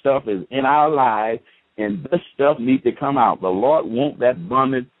bondage and stuff is in our lives, and this stuff needs to come out. The Lord wants that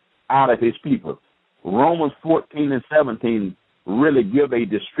bondage out of his people. Romans 14 and 17 really give a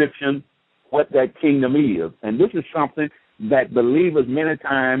description what that kingdom is. And this is something that believers many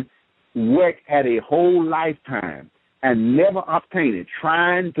times work at a whole lifetime and never obtain it,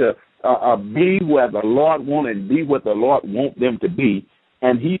 trying to be where the Lord wants and be what the Lord wants them to be.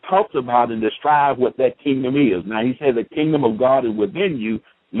 And he talks about and describes what that kingdom is. Now, he said the kingdom of God is within you,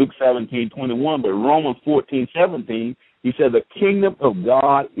 Luke 17:21, but Romans 14:17, he said the kingdom of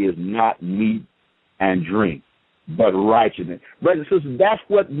God is not meat and drink, but righteousness. Brothers and sisters, that's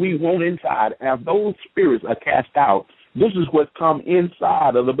what we want inside. As those spirits are cast out, this is what comes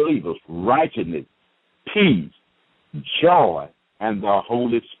inside of the believers: righteousness, peace, joy, and the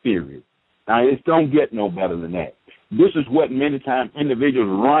Holy Spirit. Now, it don't get no better than that. This is what many times individuals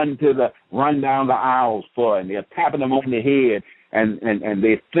run down the aisles for, and they're tapping them on the head, and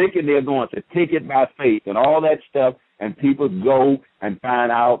they're thinking they're going to take it by faith and all that stuff, and people go and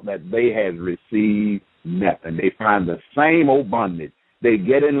find out that they have received nothing. They find the same old bondage. They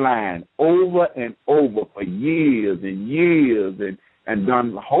get in line over and over for years and years and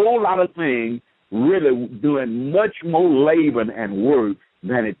done a whole lot of things, really doing much more labor and work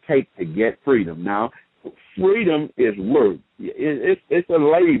than it takes to get freedom. Now, freedom is work. It's a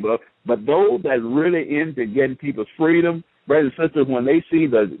labor, but those that really into getting people's freedom, brothers and sisters, when they see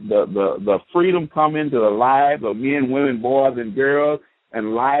the freedom come into the lives of men, women, boys, and girls,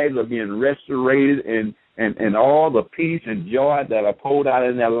 and lives are being restored, and all the peace and joy that are poured out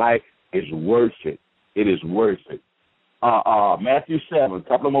in their life, is worth it. It is worth it. Matthew 7, a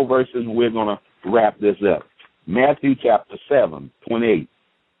couple of more verses, and we're going to wrap this up. Matthew chapter 7, 28.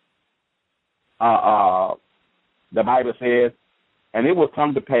 The Bible says, and it will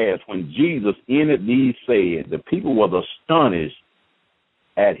come to pass when Jesus ended these sayings, the people were astonished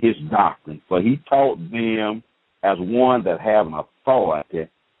at his doctrine, for he taught them as one that have an authority,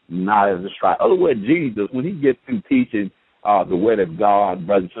 not as a scribe. In other words, Jesus, when he gets through teaching the word of God,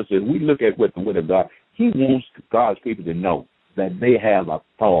 brothers and sisters, we look at what the word of God, he wants God's people to know that they have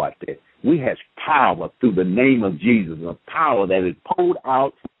authority. We have power through the name of Jesus, a power that is poured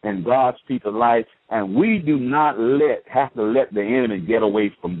out in God's people's life, and we do not have to let the enemy get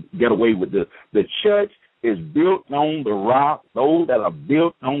away with this. The church is built on the rock. Those that are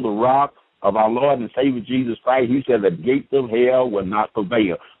built on the rock of our Lord and Savior Jesus Christ, he said the gates of hell will not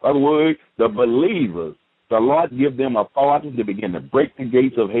prevail. In other words, the believers, the Lord give them authority to begin to break the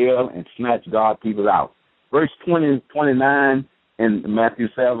gates of hell and snatch God's people out. Verse 20, 29 in Matthew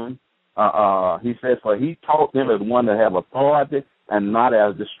 7, he says, for he taught them as one that have authority and not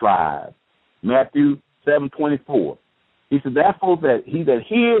as the scribes. Matthew 7:24. He said, therefore that he that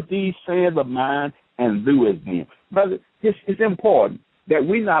hears these sayings of mine and doeth them. Brother, it's important that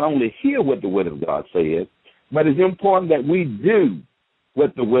we not only hear what the word of God says, but it's important that we do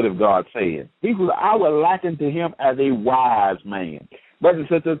what the word of God says. He said, I will liken to him as a wise man. Brothers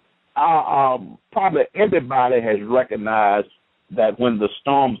and sisters, probably everybody has recognized that when the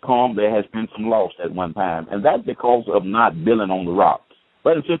storms come, there has been some loss at one time, and that's because of not building on the rock.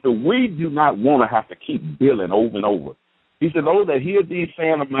 Brothers and sisters, we do not want to have to keep building over and over. He said, those that hear these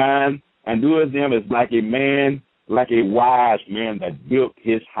sayings of mine and do as them is like a wise man that built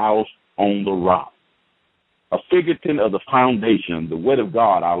his house on the rock. A figurative of the foundation, the word of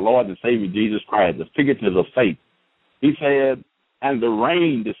God, our Lord and Savior Jesus Christ, the figurative of faith. He said, and the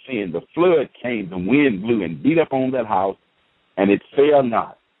rain descended, the flood came, the wind blew and beat up on that house, and it fell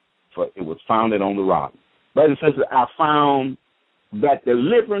not, for it was founded on the rock. Brothers and sisters, I found that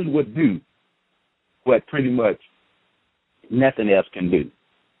deliverance would do what pretty much nothing else can do.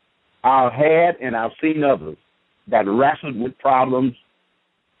 I've had and I've seen others that wrestled with problems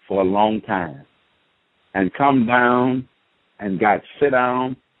for a long time and come down and got sit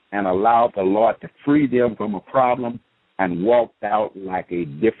down and allowed the Lord to free them from a problem and walked out like a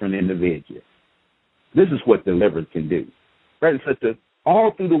different individual. This is what deliverance can do. Brothers and sisters,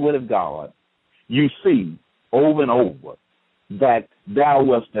 all through the Word of God, you see over and over that there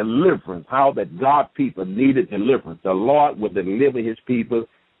was deliverance, how that God people needed deliverance. The Lord would deliver his people.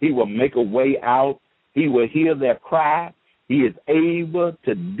 He will make a way out. He will hear their cry. He is able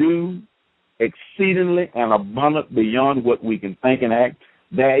to do exceedingly and abundant beyond what we can think and act.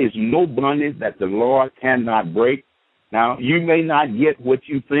 There is no bondage that the Lord cannot break. Now, you may not get what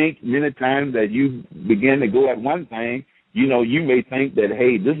you think. Many times that you begin to go at one thing, you may think that,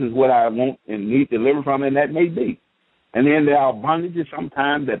 hey, this is what I want and need delivered from, and that may be. And then there are bondages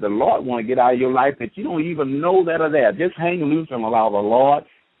sometimes that the Lord want to get out of your life that you don't even know that are there. Just hang loose and allow the Lord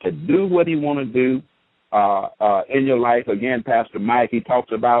to do what he want to do in your life. Again, Pastor Mike, he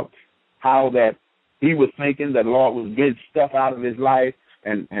talks about how that he was thinking that the Lord was getting stuff out of his life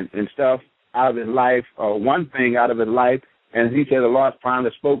and stuff out of his life, one thing out of his life. And he said the Lord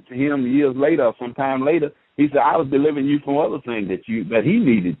finally spoke to him years later or sometime later. He said, I was delivering you from other things that he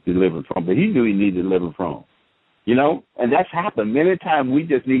needed delivered from, but he knew he needed delivered from. And that's happened. Many times we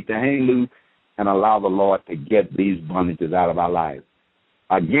just need to hang loose and allow the Lord to get these bondages out of our lives.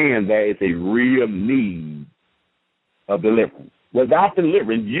 Again, there is a real need of deliverance. Without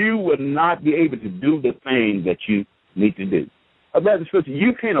deliverance, you will not be able to do the thing that you need to do. Brothers and sisters,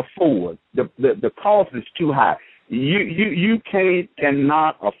 you can't afford, the cost is too high. You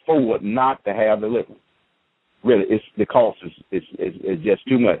cannot afford not to have deliverance. Really, the cost is just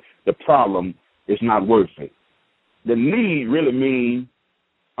too much. The problem is not worth it. The need really means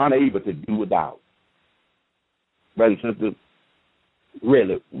unable to do without. Brothers and sisters,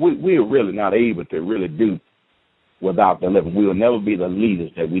 really, we're really not able to really do without deliverance. We will never be the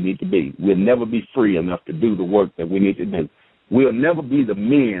leaders that we need to be. We'll never be free enough to do the work that we need to do. We'll never be the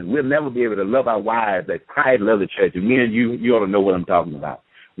men. We'll never be able to love our wives that Christ loved the church. And men, you ought to know what I'm talking about.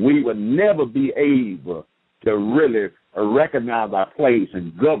 We will never be able to really recognize our place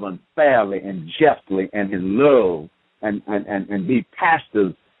and govern fairly and justly and in love and be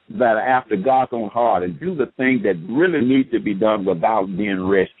pastors that are after God's own heart and do the things that really need to be done without being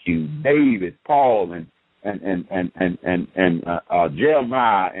rescued. David, Paul, and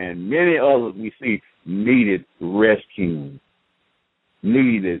Jeremiah and many others we see needed rescuing,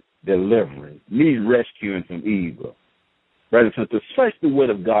 needed deliverance, needed rescuing from evil. Brothers and sisters, search the Word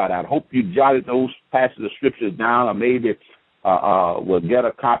of God out. I hope you jotted those passages of Scriptures down, or maybe will get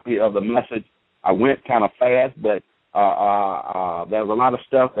a copy of the message. I went kind of fast, but there was a lot of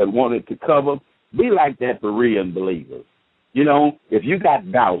stuff that I wanted to cover. Be like that Berean believers. If you got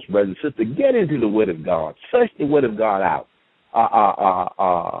doubts, brothers and sisters, get into the Word of God. Search the Word of God out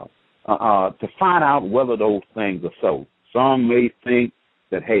to find out whether those things are so. Some may think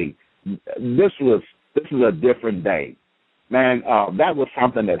that, hey, this is a different day. Man, that was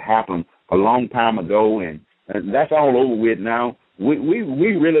something that happened a long time ago, and that's all over with now. We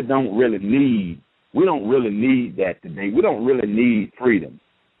really don't really need that today. We don't really need freedom.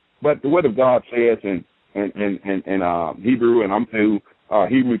 But the Word of God says in Hebrew, and I'm through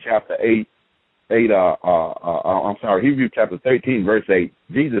Hebrew chapter 8, Hebrew chapter 13, verse 8,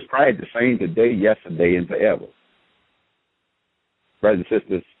 Jesus Christ the same today, yesterday, and forever. Brothers and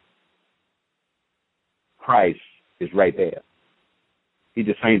sisters, Christ is right there. He's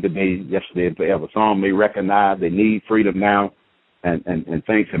the same today, yesterday, and forever. Some may recognize they need freedom now and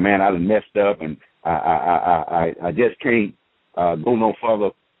think, man, I done messed up and I just can't go no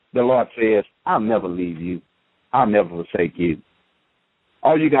further. The Lord says, I'll never leave you. I'll never forsake you.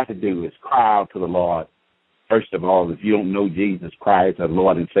 All you got to do is cry out to the Lord. First of all, if you don't know Jesus Christ as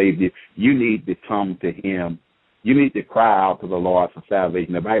Lord and Savior, you need to come to him. You need to cry out to the Lord for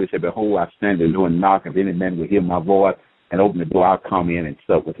salvation. The Bible said, behold, I stand at the door and knock. If any man will hear my voice and open the door, I'll come in and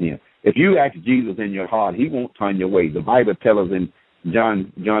sup with him. If you ask Jesus in your heart, he won't turn your way. The Bible tells us in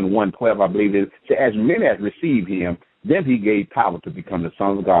John 1:12, I believe it is, as many as receive him, then he gave power to become the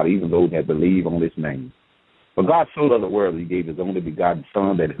sons of God, even those that believe on his name. For God so loved the world, he gave his only begotten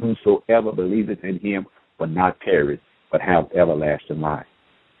Son, that whosoever believeth in him will not perish, but have everlasting life.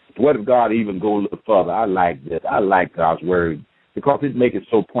 The Word of God even goes a little further. I like this. I like God's Word because it makes it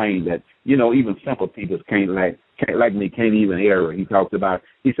so plain that, even simple people can't even err. He talks about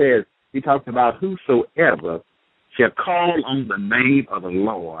whosoever shall call on the name of the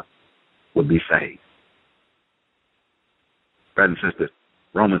Lord will be saved. Brothers and sisters,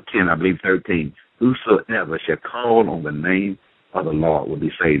 Romans 10, I believe 13, whosoever shall call on the name of the Lord will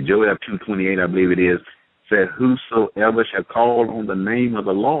be saved. Joel 2:28, I believe it is, said, whosoever shall call on the name of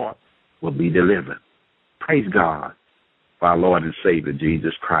the Lord will be delivered. Praise God for our Lord and Savior,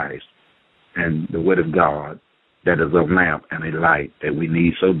 Jesus Christ, and the Word of God that is a lamp and a light that we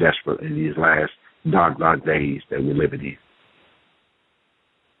need so desperately in these last dark, dark days that we're living in.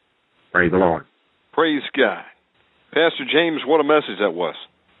 Praise the Lord. Praise God. Pastor James, what a message that was.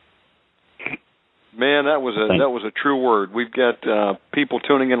 Man, that was a true word. We've got people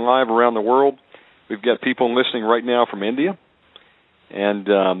tuning in live around the world. We've got people listening right now from India, and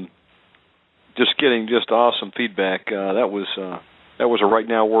just getting just awesome feedback. That was a right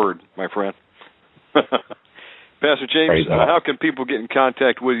now word, my friend. Pastor James, how can people get in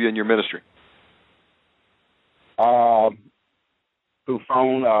contact with you in your ministry? Through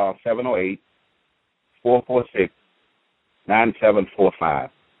phone 708-446-9745.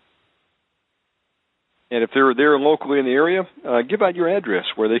 And if they're there locally in the area, give out your address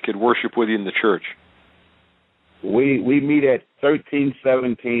where they could worship with you in the church. We meet at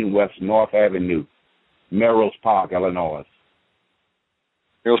 1317 West North Avenue, Melrose Park, Illinois.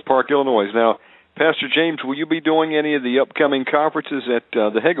 Melrose Park, Illinois. Now, Pastor James, will you be doing any of the upcoming conferences at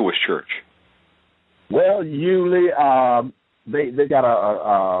the Hegewisch Church? Well, usually they got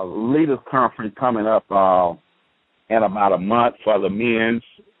a leaders conference coming up in about a month for the men's,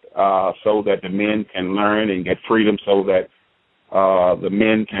 so that the men can learn and get freedom, so that the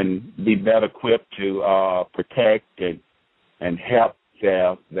men can be better equipped to protect and help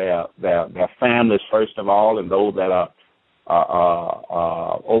their families first of all, and those that are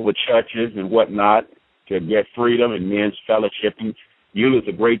over churches and whatnot to get freedom and men's fellowshipping. Usually it's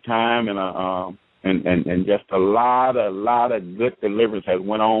a great time, and just a lot of good deliverance has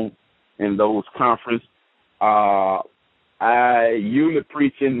went on in those conferences. I usually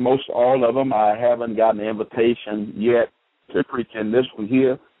preach in most all of them. I haven't gotten an invitation yet to preach in this one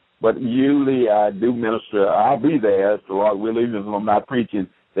here, but usually I do minister. I'll be there, so Lord willing, even if I'm not preaching.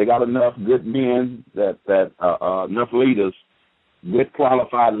 They got enough good men that enough leaders, good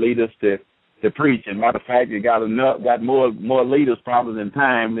qualified leaders to preach. And matter of fact, you got more leaders probably than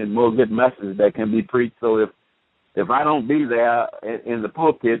time, and more good messages that can be preached. So if I don't be there in the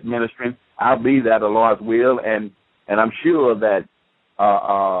pulpit ministering, I'll be there, the Lord's will, and I'm sure that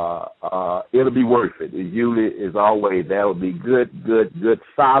it'll be worth it. It usually is always there will be good,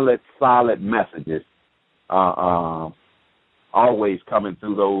 solid messages. Always coming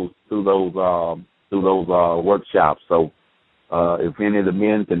through those workshops. So if any of the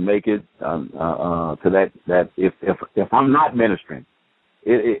men can make it to that, if I'm not ministering,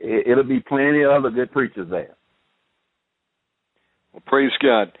 it'll be plenty of other good preachers there. Well, praise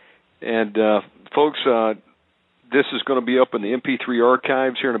God. And folks, this is going to be up in the MP3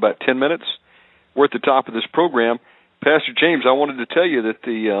 archives here in about 10 minutes. We're at the top of this program. Pastor James, I wanted to tell you that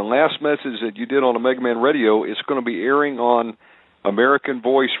the last message that you did on Omegaman Radio is going to be airing on American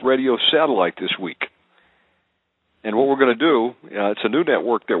Voice Radio Satellite this week. And what we're going to do, it's a new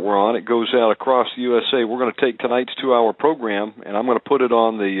network that we're on. It goes out across the USA. We're going to take tonight's 2-hour program, and I'm going to put it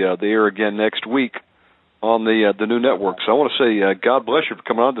on the air again next week on the new network. So I want to say God bless you for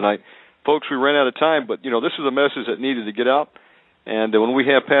coming on tonight. Folks, we ran out of time, but, this is a message that needed to get out. And when we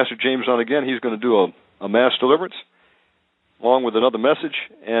have Pastor James on again, he's going to do a mass deliverance along with another message.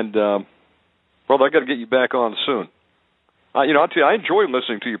 And, brother, I got to get you back on soon. I'll tell you, I enjoy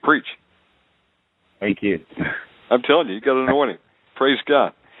listening to you preach. Thank you. I'm telling you, you got an anointing. Praise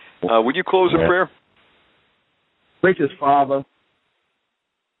God. Would you close in prayer? Gracious Father,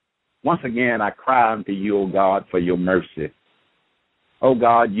 once again I cry unto you, O God, for your mercy. Oh,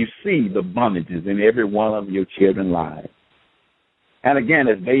 God, you see the bondages in every one of your children's lives. And again,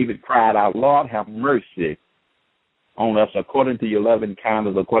 as David cried out, Lord, have mercy on us according to your loving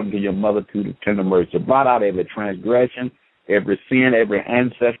kindness, according to your multitude of tender mercy. Blot out every transgression, every sin, every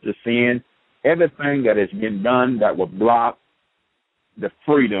ancestor sin, everything that has been done that will block the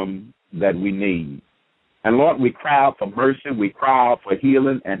freedom that we need. And, Lord, we cry out for mercy. We cry out for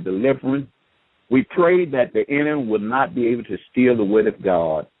healing and deliverance. We pray that the enemy will not be able to steal the word of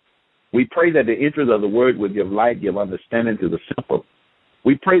God. We pray that the interest of the word will give light, give understanding to the simple.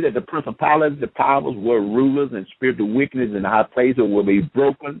 We pray that the principalities, the powers, world rulers, and spiritual wickedness in high places will be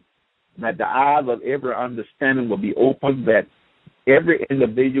broken, that the eyes of every understanding will be opened, that every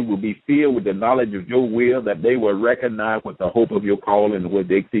individual will be filled with the knowledge of your will, that they will recognize what the hope of your calling and what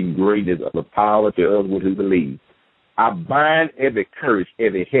they see greatness of the power to us who believe. I bind every curse,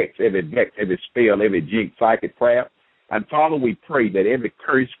 every hex, every dex, every spell, every jinx, psychic craft. And, Father, we pray that every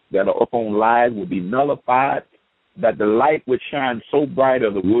curse that are upon lives will be nullified, that the light would shine so bright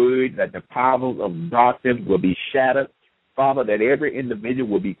of the word that the powers of darkness will be shattered. Father, that every individual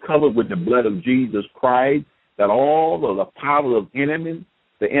will be covered with the blood of Jesus Christ, that all of the power of the enemy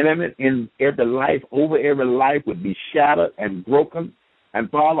in every life, over every life, would be shattered and broken. And,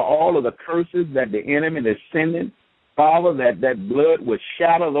 Father, all of the curses that the enemy is sending, Father, that blood would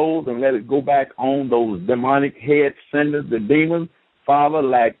shatter those and let it go back on those demonic head senders, the demons, Father,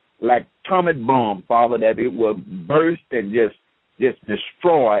 like atomic bomb, Father, that it will burst and just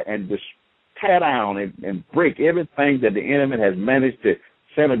destroy and tear down and break everything that the enemy has managed to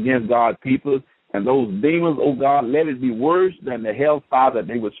send against God's people. And those demons, oh God, let it be worse than the hellfire that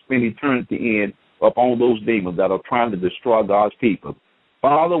they would spend eternity in upon those demons that are trying to destroy God's people.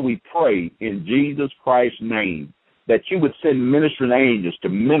 Father, we pray in Jesus Christ's name that you would send ministering angels to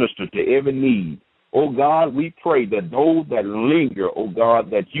minister to every need. Oh God, we pray that those that linger, oh God,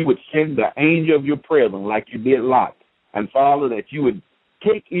 that you would send the angel of your presence like you did Lot. And Father, that you would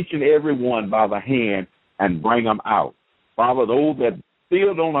take each and every one by the hand and bring them out. Father, those that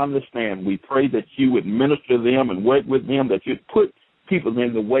still don't understand, we pray that you would minister to them and work with them, that you'd put people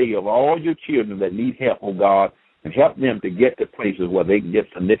in the way of all your children that need help, oh God, and help them to get to places where they can get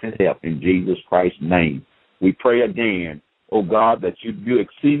significant help in Jesus Christ's name. We pray again, oh God, that you do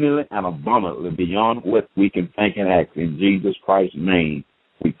exceedingly and abundantly beyond what we can think and act. In Jesus Christ's name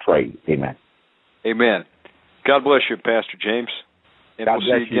we pray. Amen. Amen. God bless you, Pastor James. And we'll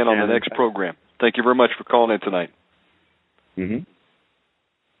see you again on the next program. Thank you very much for calling in tonight. Mm-hmm.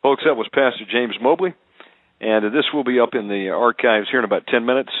 Folks, that was Pastor James Mobley, and this will be up in the archives here in about 10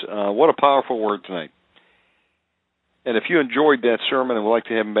 minutes. What a powerful word tonight. And if you enjoyed that sermon and would like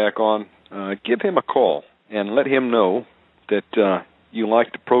to have him back on, give him a call and let him know that you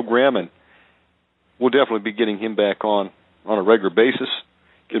like the program, and we'll definitely be getting him back on a regular basis,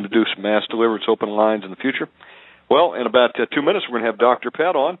 get him to do some mass deliverance open lines in the future. Well, in about 2 minutes, we're going to have Dr.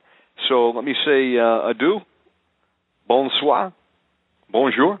 Pat on. So let me say adieu, bonsoir,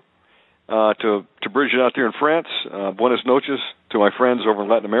 bonjour, to Bridget out there in France, buenas noches to my friends over in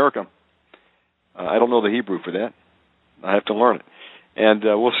Latin America. I don't know the Hebrew for that. I have to learn it. And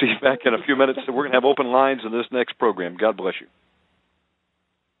we'll see you back in a few minutes. We're going to have open lines in this next program. God bless you.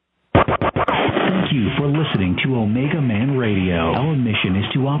 Thank you for listening to Omegaman Radio. Our mission is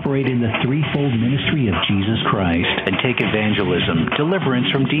to operate in the threefold ministry of Jesus Christ and take evangelism, deliverance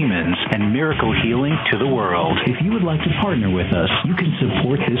from demons, and miracle healing to the world. If you would like to partner with us, you can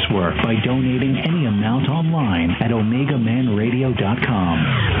support this work by donating any amount online at OmegamanRadio.com.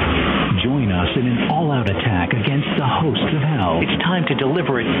 Join us in an all-out attack against the hosts of hell. It's time to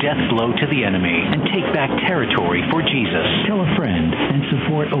deliver a death blow to the enemy and take back territory for Jesus. Tell a friend and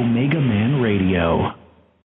support Omegaman Radio.